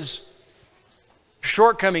 whatever his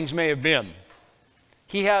shortcomings may have been,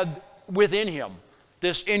 he had within him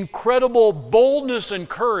this incredible boldness and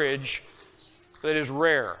courage that is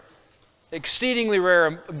rare. Exceedingly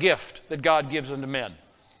rare gift that God gives unto men.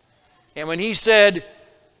 And when he said,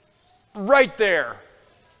 right there,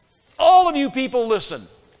 all of you people listen.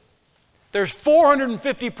 There's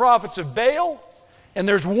 450 prophets of Baal, and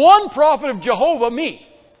there's one prophet of Jehovah, me.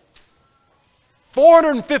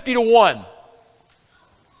 450 to 1.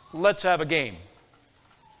 Let's have a game.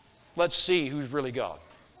 Let's see who's really God.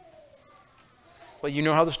 Well, you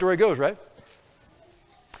know how the story goes, right?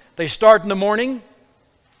 They start in the morning.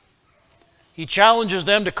 He challenges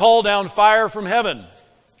them to call down fire from heaven.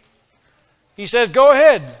 He says, go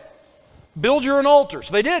ahead, build your own altar.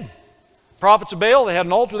 So they did. Prophets of Baal, they had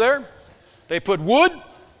an altar there. They put wood.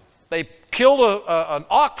 They killed an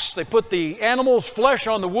ox. They put the animal's flesh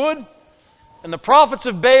on the wood. And the prophets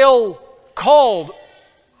of Baal called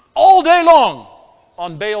all day long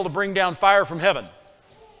on Baal to bring down fire from heaven.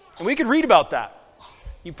 And we could read about that.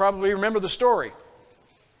 You probably remember the story. It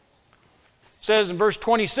says in verse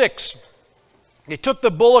 26, they took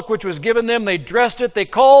the bullock which was given them, they dressed it, they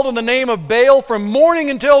called on the name of Baal from morning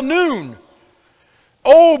until noon.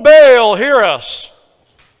 O Baal, hear us.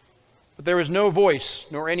 But there was no voice,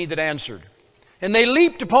 nor any that answered. And they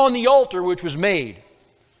leaped upon the altar which was made.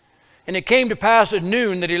 And it came to pass at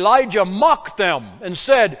noon that Elijah mocked them and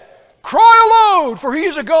said, cry aloud, for he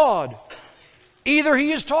is a god. Either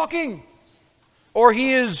he is talking, or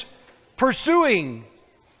he is pursuing,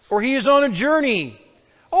 or he is on a journey,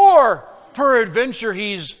 or peradventure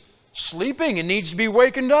he's sleeping and needs to be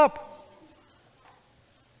wakened up.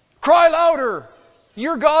 Cry louder,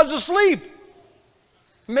 your God's asleep.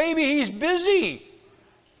 Maybe he's busy.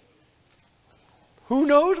 Who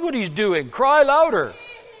knows what he's doing? Cry louder.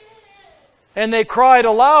 And they cried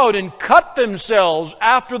aloud and cut themselves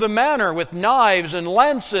after the manner with knives and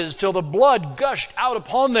lances till the blood gushed out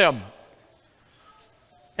upon them.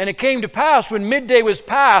 And it came to pass when midday was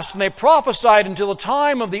past, and they prophesied until the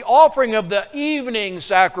time of the offering of the evening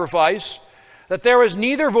sacrifice, that there was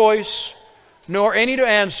neither voice, nor any to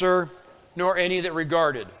answer, nor any that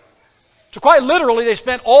regarded. So quite literally, they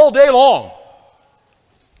spent all day long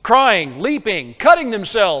crying, leaping, cutting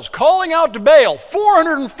themselves, calling out to Baal,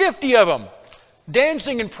 450 of them,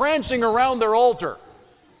 dancing and prancing around their altar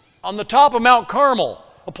on the top of Mount Carmel,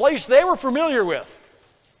 a place they were familiar with.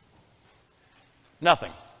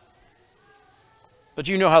 Nothing. But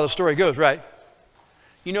you know how the story goes, right?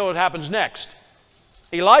 You know what happens next.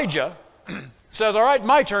 Elijah says, all right,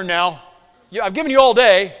 my turn now. I've given you all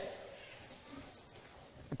day.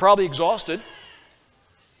 You're probably exhausted.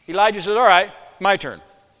 Elijah says, all right, my turn.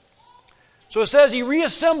 So it says he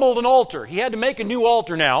reassembled an altar. He had to make a new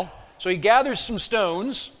altar now. So he gathers some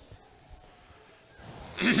stones.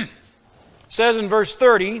 It says in verse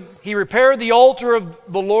 30, he repaired the altar of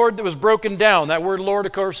the Lord that was broken down. That word Lord,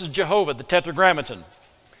 of course, is Jehovah, the Tetragrammaton.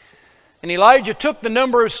 And Elijah took the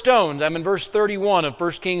number of stones. I'm in verse 31 of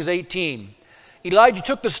 1 Kings 18. Elijah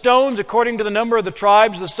took the stones according to the number of the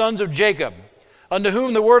tribes of the sons of Jacob, unto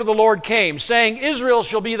whom the word of the Lord came, saying, Israel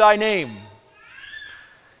shall be thy name.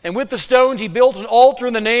 And with the stones he built an altar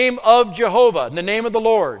in the name of Jehovah, in the name of the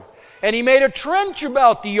Lord. And he made a trench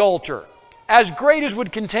about the altar, as great as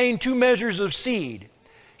would contain 2 measures of seed.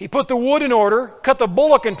 He put the wood in order, cut the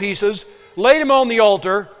bullock in pieces, laid him on the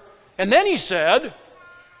altar, and then he said,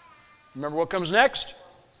 remember what comes next?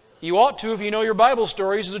 You ought to if you know your Bible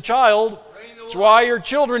stories as a child. That's why your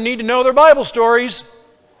children need to know their Bible stories.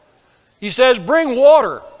 He says, bring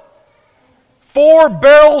water. 4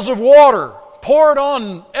 barrels of water. Pour it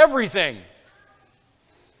on everything.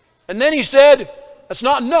 And then he said, that's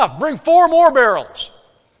not enough. Bring 4 more barrels.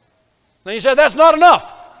 Then he said, that's not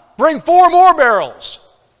enough. Bring 4 more barrels.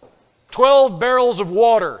 12 barrels of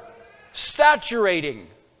water, saturating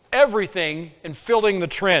everything and filling the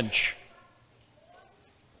trench.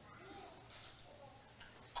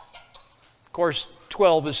 Of course,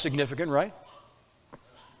 12 is significant, right?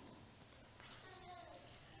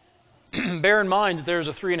 Bear in mind that there's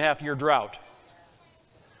a 3.5-year drought.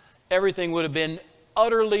 Everything would have been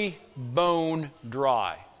utterly bone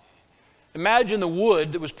dry. Imagine the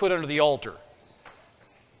wood that was put under the altar.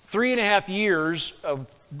 3.5 years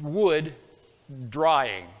of wood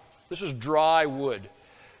drying. This was dry wood.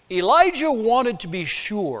 Elijah wanted to be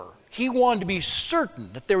sure. He wanted to be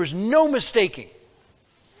certain that there was no mistaking.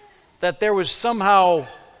 That there was somehow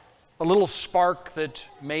a little spark that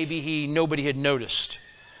maybe nobody had noticed.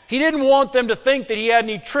 He didn't want them to think that he had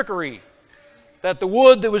any trickery. That the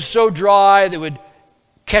wood that was so dry that would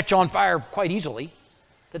catch on fire quite easily.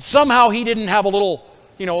 That somehow he didn't have a little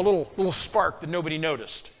spark that nobody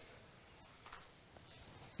noticed.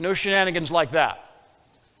 No shenanigans like that.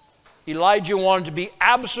 Elijah wanted to be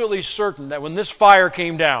absolutely certain that when this fire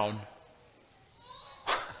came down,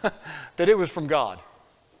 that it was from God.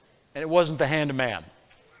 And it wasn't the hand of man.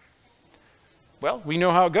 Well, we know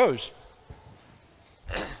how it goes.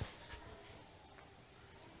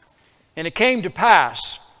 And it came to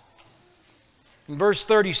pass, in verse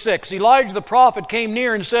 36, Elijah the prophet came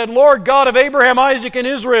near and said, Lord God of Abraham, Isaac, and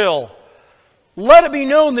Israel, Let it be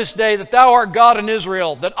known this day that thou art God in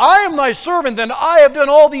Israel, that I am thy servant, and I have done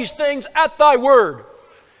all these things at thy word.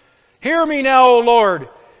 Hear me now, O Lord.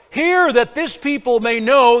 Hear, that this people may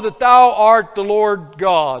know that thou art the Lord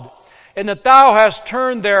God, and that thou hast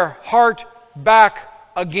turned their heart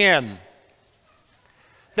back again.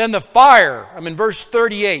 Then the fire, I'm in verse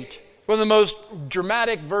 38, one of the most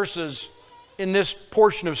dramatic verses in this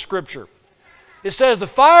portion of Scripture. It says, the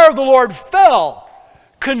fire of the Lord fell,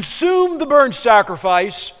 consumed the burnt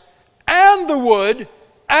sacrifice, and the wood,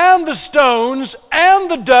 and the stones,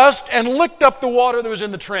 and the dust, and licked up the water that was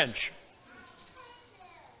in the trench.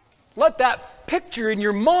 Let that picture in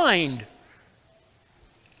your mind.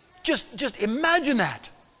 Just imagine that.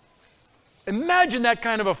 Imagine that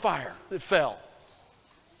kind of a fire that fell.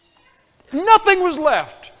 Nothing was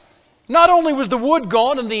left. Not only was the wood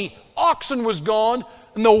gone and the oxen was gone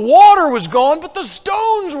and the water was gone, but the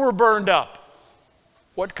stones were burned up.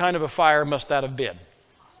 What kind of a fire must that have been?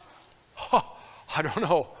 I don't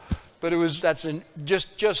know, but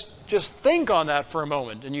just think on that for a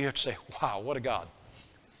moment, and you have to say, wow, what a God.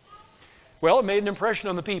 Well, it made an impression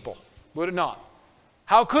on the people, would it not?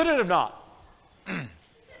 How could it have not? And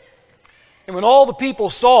when all the people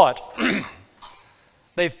saw it,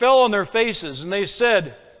 they fell on their faces and they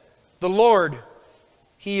said, the Lord,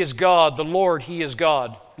 He is God. The Lord, He is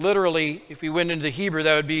God. Literally, if we went into the Hebrew,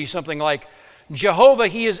 that would be something like, Jehovah,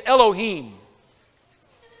 He is Elohim.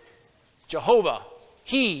 Jehovah,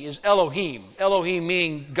 He is Elohim. Elohim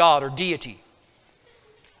meaning God or deity.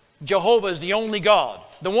 Jehovah is the only God,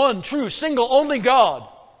 the one true, single, only God.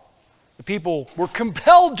 The people were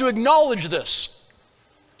compelled to acknowledge this.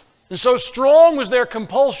 And so strong was their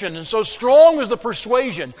compulsion, and so strong was the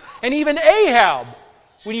persuasion. And even Ahab,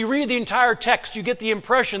 when you read the entire text, you get the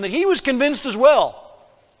impression that he was convinced as well.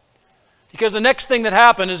 Because the next thing that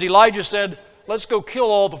happened is Elijah said, let's go kill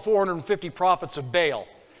all the 450 prophets of Baal.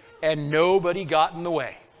 And nobody got in the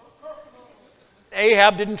way.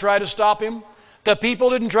 Ahab didn't try to stop him. The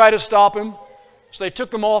people didn't try to stop him. So they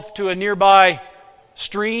took him off to a nearby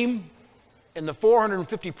stream, and the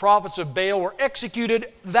 450 prophets of Baal were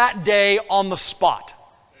executed that day on the spot.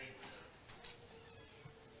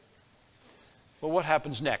 Well, what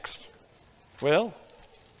happens next? Well,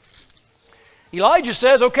 Elijah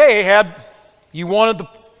says, okay, Ahab, you wanted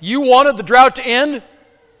the drought to end?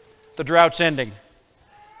 The drought's ending.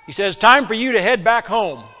 He says, time for you to head back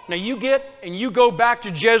home. Now you get and you go back to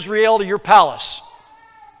Jezreel, to your palace,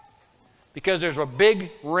 because there's a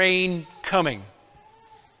big rain coming.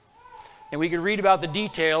 And we could read about the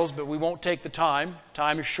details, but we won't take the time.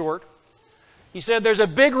 Time is short. He said, there's a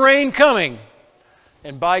big rain coming.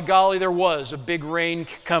 And by golly, there was a big rain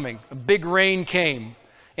coming. A big rain came.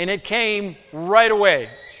 And it came right away.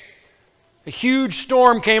 A huge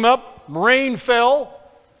storm came up. Rain fell.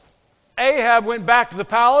 Ahab went back to the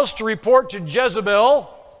palace to report to Jezebel.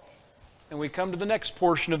 And we come to the next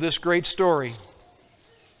portion of this great story.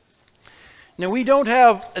 Now, we don't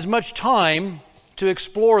have as much time to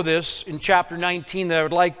explore this in chapter 19 that I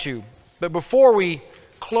would like to. But before we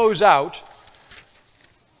close out,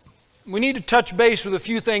 we need to touch base with a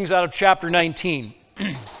few things out of chapter 19.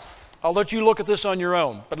 I'll let you look at this on your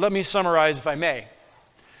own, but let me summarize if I may.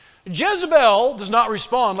 Jezebel does not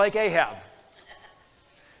respond like Ahab.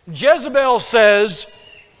 Jezebel says,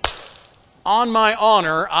 on my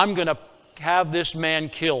honor, I'm going to have this man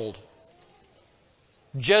killed.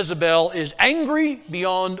 Jezebel is angry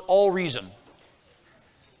beyond all reason.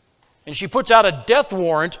 And she puts out a death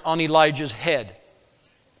warrant on Elijah's head.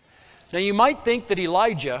 Now you might think that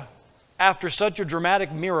Elijah, after such a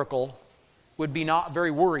dramatic miracle, would be not very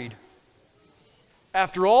worried.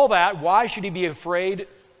 After all that, why should he be afraid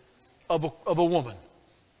of a woman?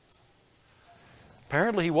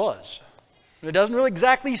 Apparently he was. And it doesn't really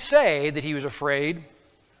exactly say that he was afraid,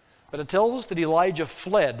 but it tells us that Elijah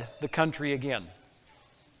fled the country again.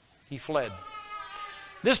 He fled.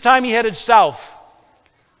 This time he headed south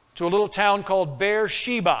to a little town called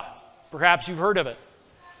Beersheba. Perhaps you've heard of it.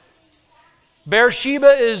 Beersheba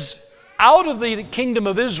is out of the kingdom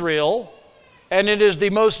of Israel, and it is the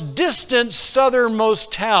most distant,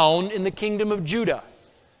 southernmost town in the kingdom of Judah.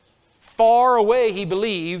 Far away, he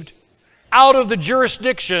believed, out of the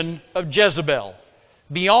jurisdiction of Jezebel,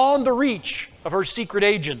 beyond the reach of her secret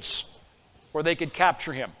agents, where they could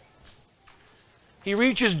capture him. He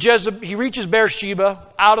reaches Beersheba,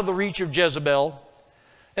 out of the reach of Jezebel,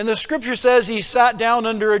 and the scripture says he sat down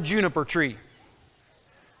under a juniper tree.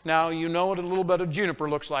 Now, you know what a little bit of juniper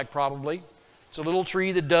looks like, probably. It's a little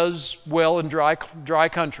tree that does well in dry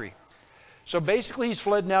country. So basically, he's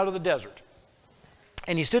fled now to the desert.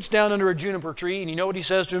 And he sits down under a juniper tree, and you know what he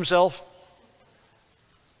says to himself?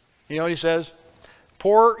 You know what he says?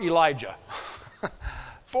 Poor Elijah.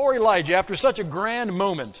 Poor Elijah, after such a grand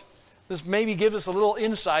moment. This maybe gives us a little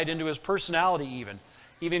insight into his personality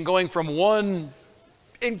even going from one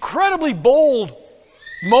incredibly bold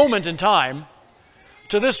moment in time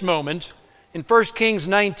to this moment. In 1 Kings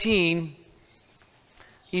 19,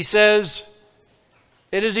 he says,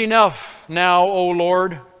 "It is enough now, O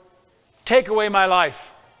Lord, take away my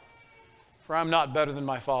life, for I am not better than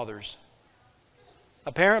my fathers."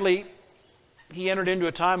 Apparently, he entered into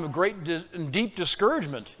a time of great and deep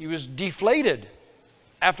discouragement. He was deflated.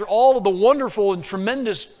 After all of the wonderful and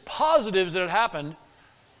tremendous positives that had happened,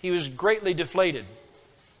 he was greatly deflated,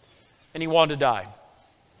 and he wanted to die.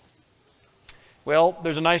 Well,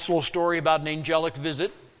 there's a nice little story about an angelic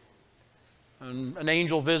visit. An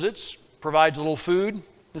angel visits, provides a little food.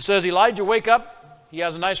 It says, "Elijah, wake up." He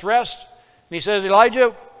has a nice rest. And he says,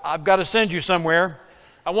 "Elijah, I've got to send you somewhere.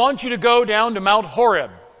 I want you to go down to Mount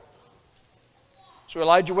Horeb." So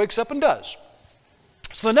Elijah wakes up and does.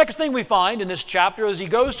 So the next thing we find in this chapter is he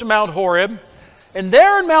goes to Mount Horeb. And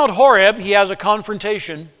there in Mount Horeb, he has a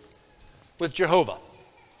confrontation with Jehovah.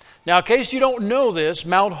 Now, in case you don't know this,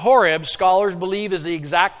 Mount Horeb, scholars believe, is the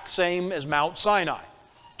exact same as Mount Sinai.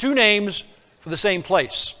 Two names for the same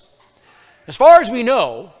place. As far as we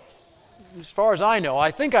know, as far as I know,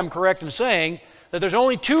 I think I'm correct in saying that there's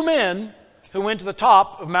only two men who went to the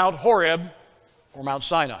top of Mount Horeb or Mount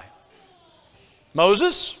Sinai.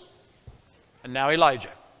 Moses and now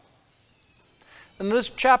Elijah. And this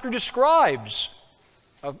chapter describes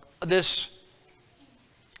this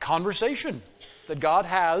conversation that God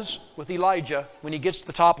has with Elijah when he gets to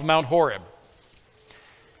the top of Mount Horeb.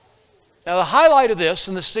 Now, the highlight of this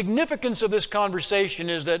and the significance of this conversation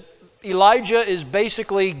is that Elijah is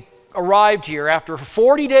basically arrived here after a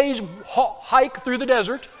 40 days hike through the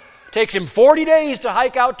desert. It takes him 40 days to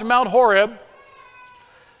hike out to Mount Horeb.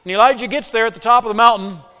 And Elijah gets there at the top of the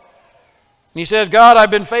mountain, and he says, "God, I've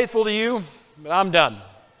been faithful to you, but I'm done.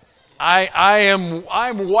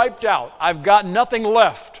 I'm wiped out. I've got nothing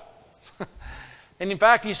left." And in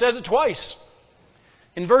fact, he says it twice.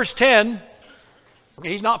 In verse 10,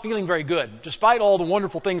 he's not feeling very good, despite all the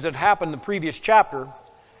wonderful things that happened in the previous chapter.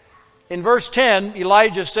 In verse 10,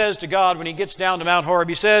 Elijah says to God when he gets down to Mount Horeb,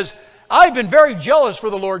 he says, "I've been very jealous for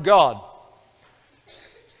the Lord God.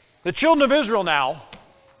 The children of Israel now,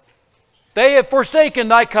 they have forsaken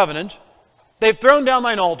thy covenant. They've thrown down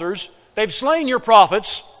thine altars. They've slain your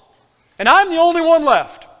prophets. And I'm the only one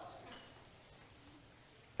left.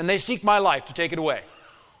 And they seek my life to take it away.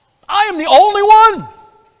 I am the only one."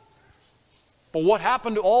 But what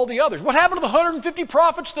happened to all the others? What happened to the 150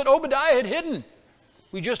 prophets that Obadiah had hidden?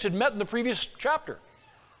 We just had met in the previous chapter.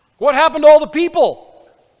 What happened to all the people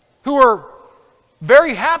who were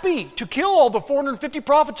very happy to kill all the 450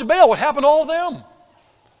 prophets of Baal? What happened to all of them?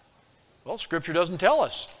 Well, Scripture doesn't tell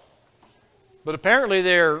us. But apparently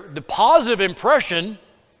the positive impression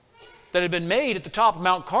that had been made at the top of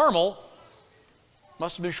Mount Carmel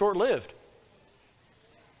must have been short-lived,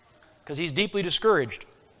 because he's deeply discouraged.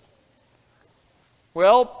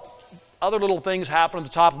 Well, other little things happen at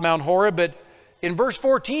the top of Mount Horeb, but in verse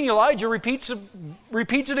 14, Elijah repeats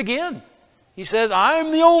it again. He says,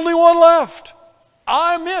 "I'm the only one left.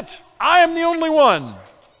 I'm it. I am the only one."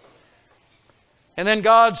 And then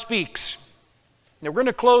God speaks. Now we're going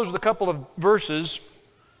to close with a couple of verses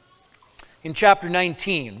in chapter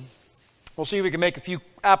 19. We'll see if we can make a few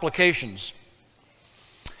applications.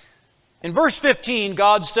 In verse 15,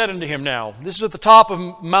 God said unto him now, this is at the top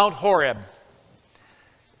of Mount Horeb.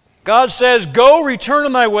 God says, "Go, return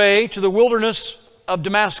on thy way to the wilderness of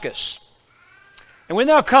Damascus. And when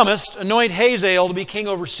thou comest, anoint Hazael to be king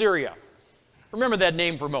over Syria." Remember that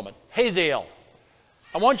name for a moment. Hazael.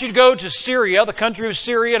 I want you to go to Syria, the country of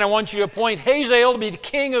Syria, and I want you to appoint Hazael to be the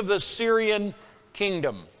king of the Syrian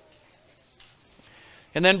kingdom.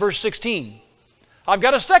 And then verse 16. "I've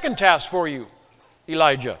got a second task for you,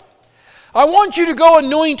 Elijah. I want you to go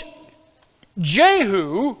anoint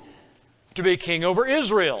Jehu to be king over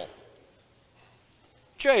Israel."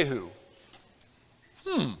 Jehu.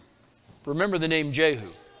 Remember the name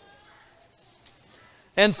Jehu.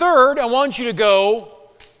 And third, I want you to go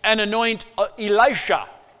and anoint Elisha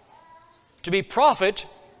to be prophet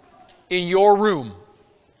in your room.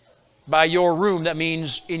 By your room, that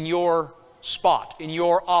means in your spot, in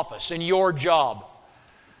your office, in your job.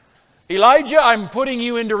 Elijah, I'm putting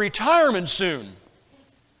you into retirement soon,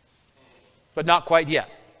 but not quite yet.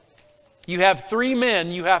 You have 3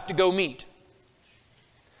 men you have to go meet.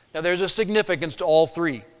 Now there's a significance to all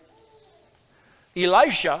 3.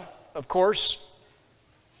 Elisha, of course,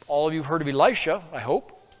 all of you have heard of Elisha, I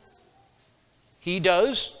hope. He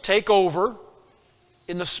does take over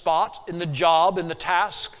in the spot, in the job, in the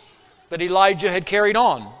task that Elijah had carried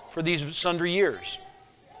on for these sundry years.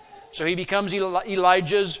 So he becomes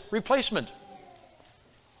Elijah's replacement.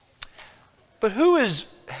 But who is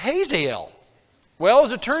Hazael? Well,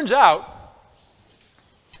 as it turns out,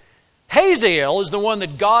 Hazael is the one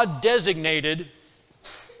that God designated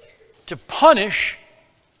to punish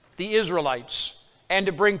the Israelites and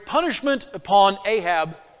to bring punishment upon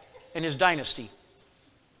Ahab and his dynasty.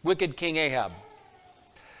 Wicked King Ahab.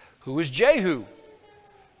 Who is Jehu?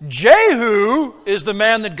 Jehu is the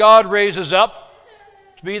man that God raises up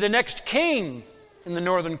to be the next king in the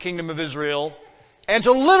northern kingdom of Israel and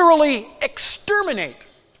to literally exterminate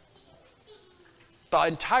the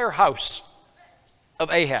entire house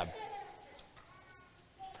of Ahab.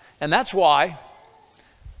 And that's why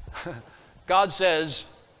God says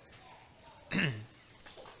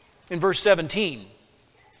in verse 17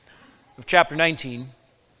 of chapter 19,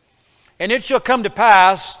 "And it shall come to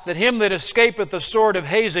pass that him that escapeth the sword of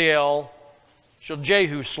Hazael shall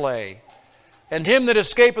Jehu slay, and him that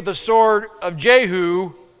escapeth the sword of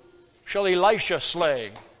Jehu shall Elisha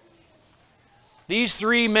slay." These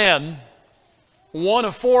three men, one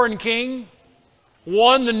a foreign king,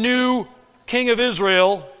 one the new king of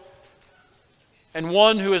Israel, and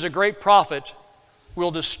one who is a great prophet,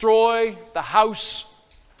 will destroy the house,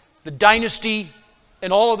 the dynasty,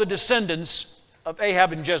 and all of the descendants of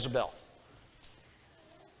Ahab and Jezebel.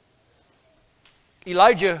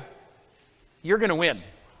 Elijah, you're going to win.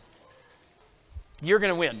 You're going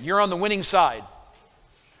to win. You're on the winning side.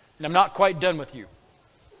 And I'm not quite done with you.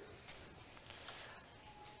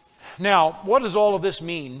 Now, what does all of this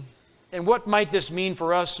mean? And what might this mean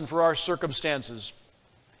for us and for our circumstances?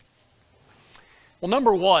 Well,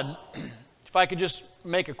 number one, if I could just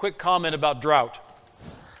make a quick comment about drought.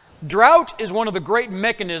 Drought is one of the great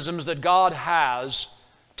mechanisms that God has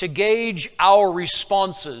to gauge our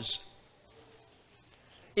responses.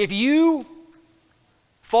 If you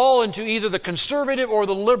fall into either the conservative or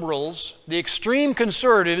the liberals, the extreme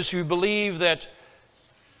conservatives who believe that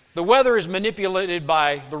the weather is manipulated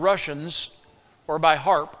by the Russians or by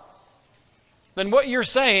HARP, then what you're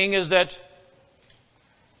saying is that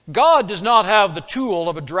God does not have the tool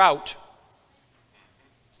of a drought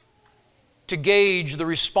to gauge the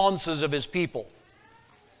responses of His people.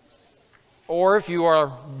 Or if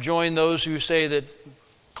you join those who say that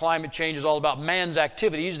climate change is all about man's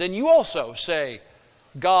activities, then you also say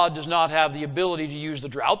God does not have the ability to use the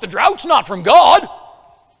drought. The drought's not from God.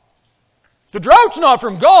 The drought's not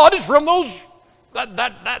from God. It's from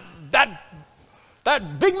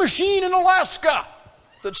that big machine in Alaska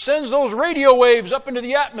that sends those radio waves up into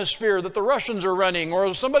the atmosphere that the Russians are running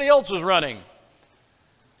or somebody else is running.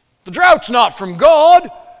 The drought's not from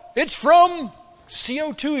God. It's from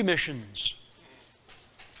CO2 emissions.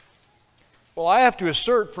 Well, I have to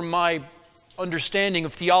assert from my understanding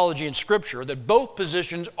of theology and Scripture that both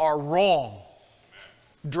positions are wrong.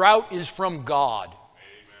 Drought is from God. Amen.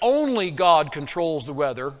 Only God controls the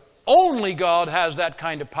weather. Only God has that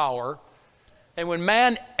kind of power. And when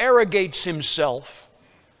man arrogates himself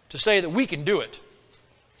to say that we can do it,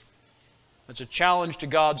 it's a challenge to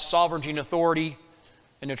God's sovereignty and authority,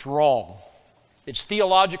 and it's wrong. It's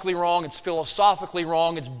theologically wrong, it's philosophically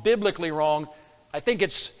wrong, it's biblically wrong. I think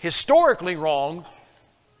it's historically wrong,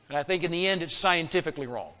 and I think in the end it's scientifically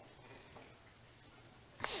wrong.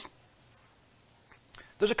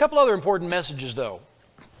 There's a couple other important messages, though.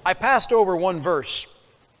 I passed over one verse.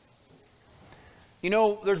 You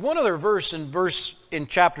know, there's one other verse in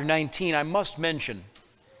chapter 19 I must mention.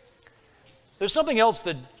 There's something else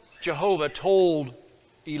that Jehovah told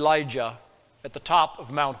Elijah at the top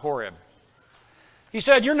of Mount Horeb. He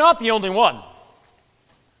said, "You're not the only one."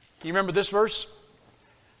 Do you remember this verse?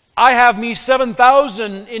 "I have me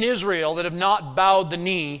 7,000 in Israel that have not bowed the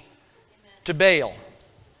knee to Baal."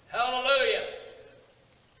 Hallelujah.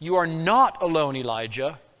 You are not alone,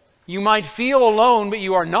 Elijah. You might feel alone, but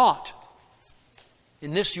you are not.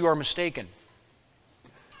 In this you are mistaken.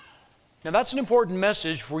 Now that's an important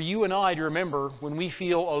message for you and I to remember when we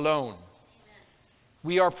feel alone.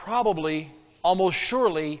 We are probably, almost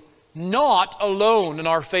surely, not alone in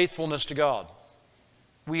our faithfulness to God.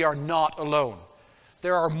 We are not alone.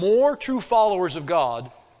 There are more true followers of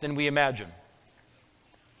God than we imagine.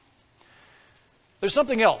 There's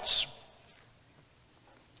something else.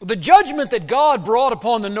 The judgment that God brought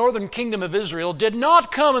upon the northern kingdom of Israel did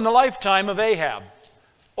not come in the lifetime of Ahab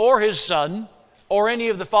or his son or any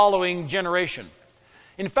of the following generation.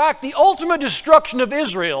 In fact, the ultimate destruction of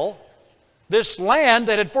Israel, this land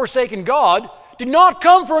that had forsaken God, did not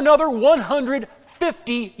come for another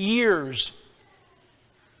 150 years.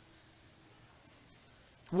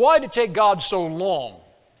 Why did it take God so long?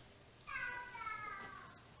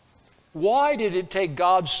 Why did it take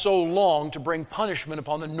God so long to bring punishment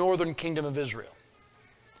upon the northern kingdom of Israel?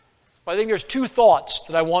 Well, I think there's two thoughts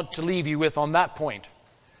that I want to leave you with on that point.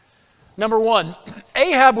 Number one,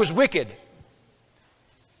 Ahab was wicked,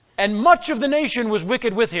 and much of the nation was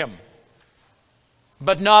wicked with him,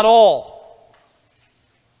 but not all.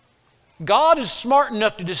 God is smart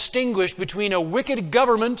enough to distinguish between a wicked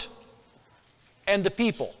government and the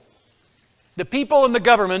people. The people and the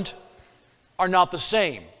government are not the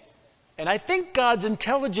same. And I think God's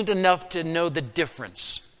intelligent enough to know the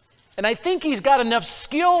difference. And I think He's got enough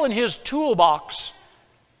skill in His toolbox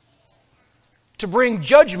to bring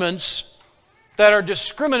judgments that are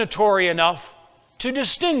discriminatory enough to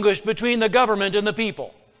distinguish between the government and the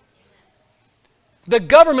people. The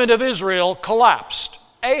government of Israel collapsed.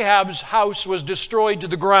 Ahab's house was destroyed to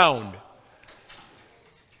the ground.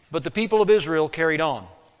 But the people of Israel carried on.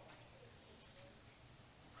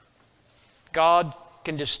 God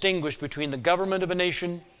can distinguish between the government of a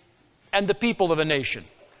nation and the people of a nation.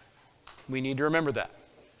 We need to remember that.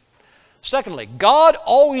 Secondly, God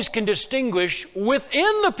always can distinguish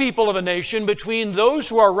within the people of a nation between those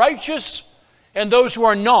who are righteous and those who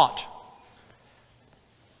are not.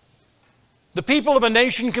 The people of a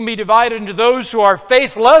nation can be divided into those who are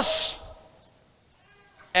faithless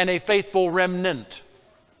and a faithful remnant.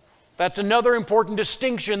 That's another important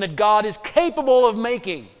distinction that God is capable of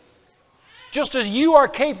making. Just as you are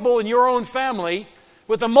capable in your own family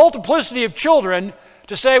with a multiplicity of children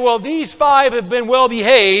to say, well, these 5 have been well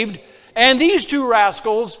behaved and these 2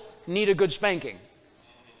 rascals need a good spanking.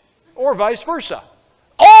 Or vice versa.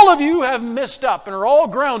 All of you have messed up and are all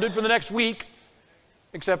grounded for the next week,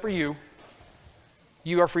 except for you.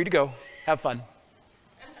 You are free to go. Have fun.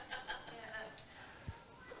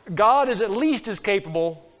 God is at least as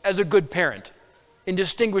capable as a good parent in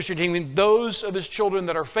distinguishing between those of His children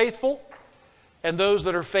that are faithful and those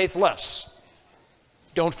that are faithless.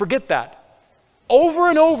 Don't forget that. Over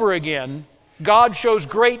and over again, God shows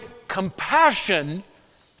great compassion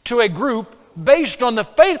to a group based on the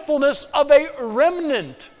faithfulness of a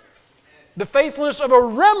remnant. The faithfulness of a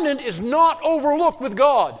remnant is not overlooked with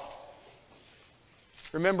God.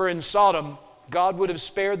 Remember in Sodom, God would have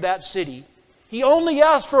spared that city. He only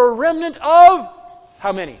asked for a remnant of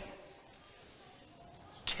how many?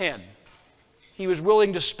 10. He was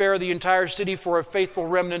willing to spare the entire city for a faithful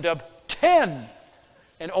remnant of 10.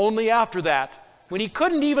 And only after that, when he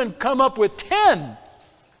couldn't even come up with 10,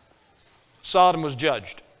 Sodom was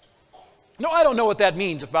judged. No, I don't know what that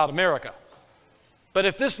means about America. But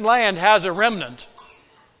if this land has a remnant,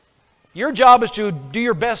 your job is to do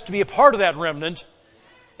your best to be a part of that remnant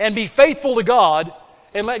and be faithful to God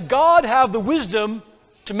and let God have the wisdom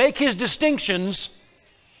to make His distinctions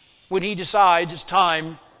when He decides it's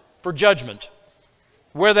time for judgment.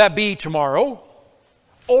 Whether that be tomorrow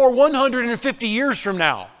or 150 years from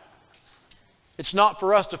now. It's not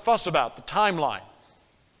for us to fuss about the timeline.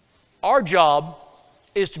 Our job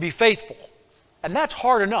is to be faithful. And that's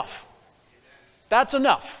hard enough. That's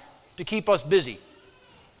enough to keep us busy.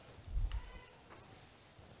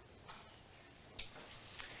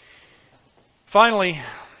 Finally,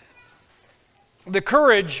 the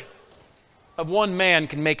courage of one man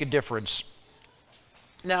can make a difference.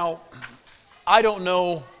 Now, I don't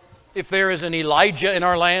know if there is an Elijah in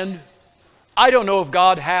our land. I don't know if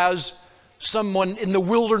God has someone in the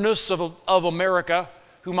wilderness of America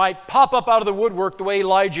who might pop up out of the woodwork the way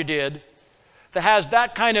Elijah did, that has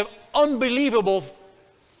that kind of unbelievable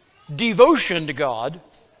devotion to God,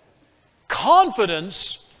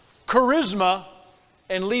 confidence, charisma,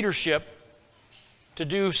 and leadership to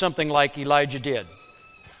do something like Elijah did.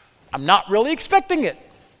 I'm not really expecting it.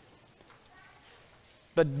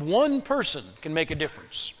 But one person can make a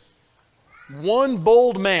difference. One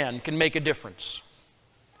bold man can make a difference.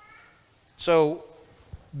 So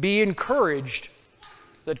be encouraged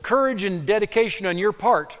that courage and dedication on your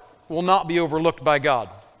part will not be overlooked by God.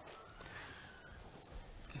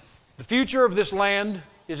 The future of this land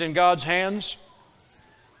is in God's hands.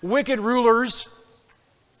 Wicked rulers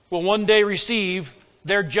will one day receive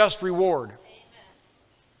their just reward. Amen.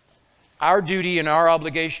 Our duty and our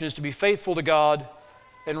obligation is to be faithful to God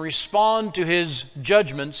and respond to His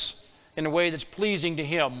judgments in a way that's pleasing to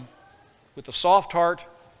Him with a soft heart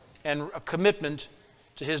and a commitment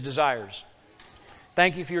to His desires.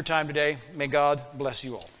 Thank you for your time today. May God bless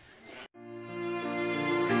you all.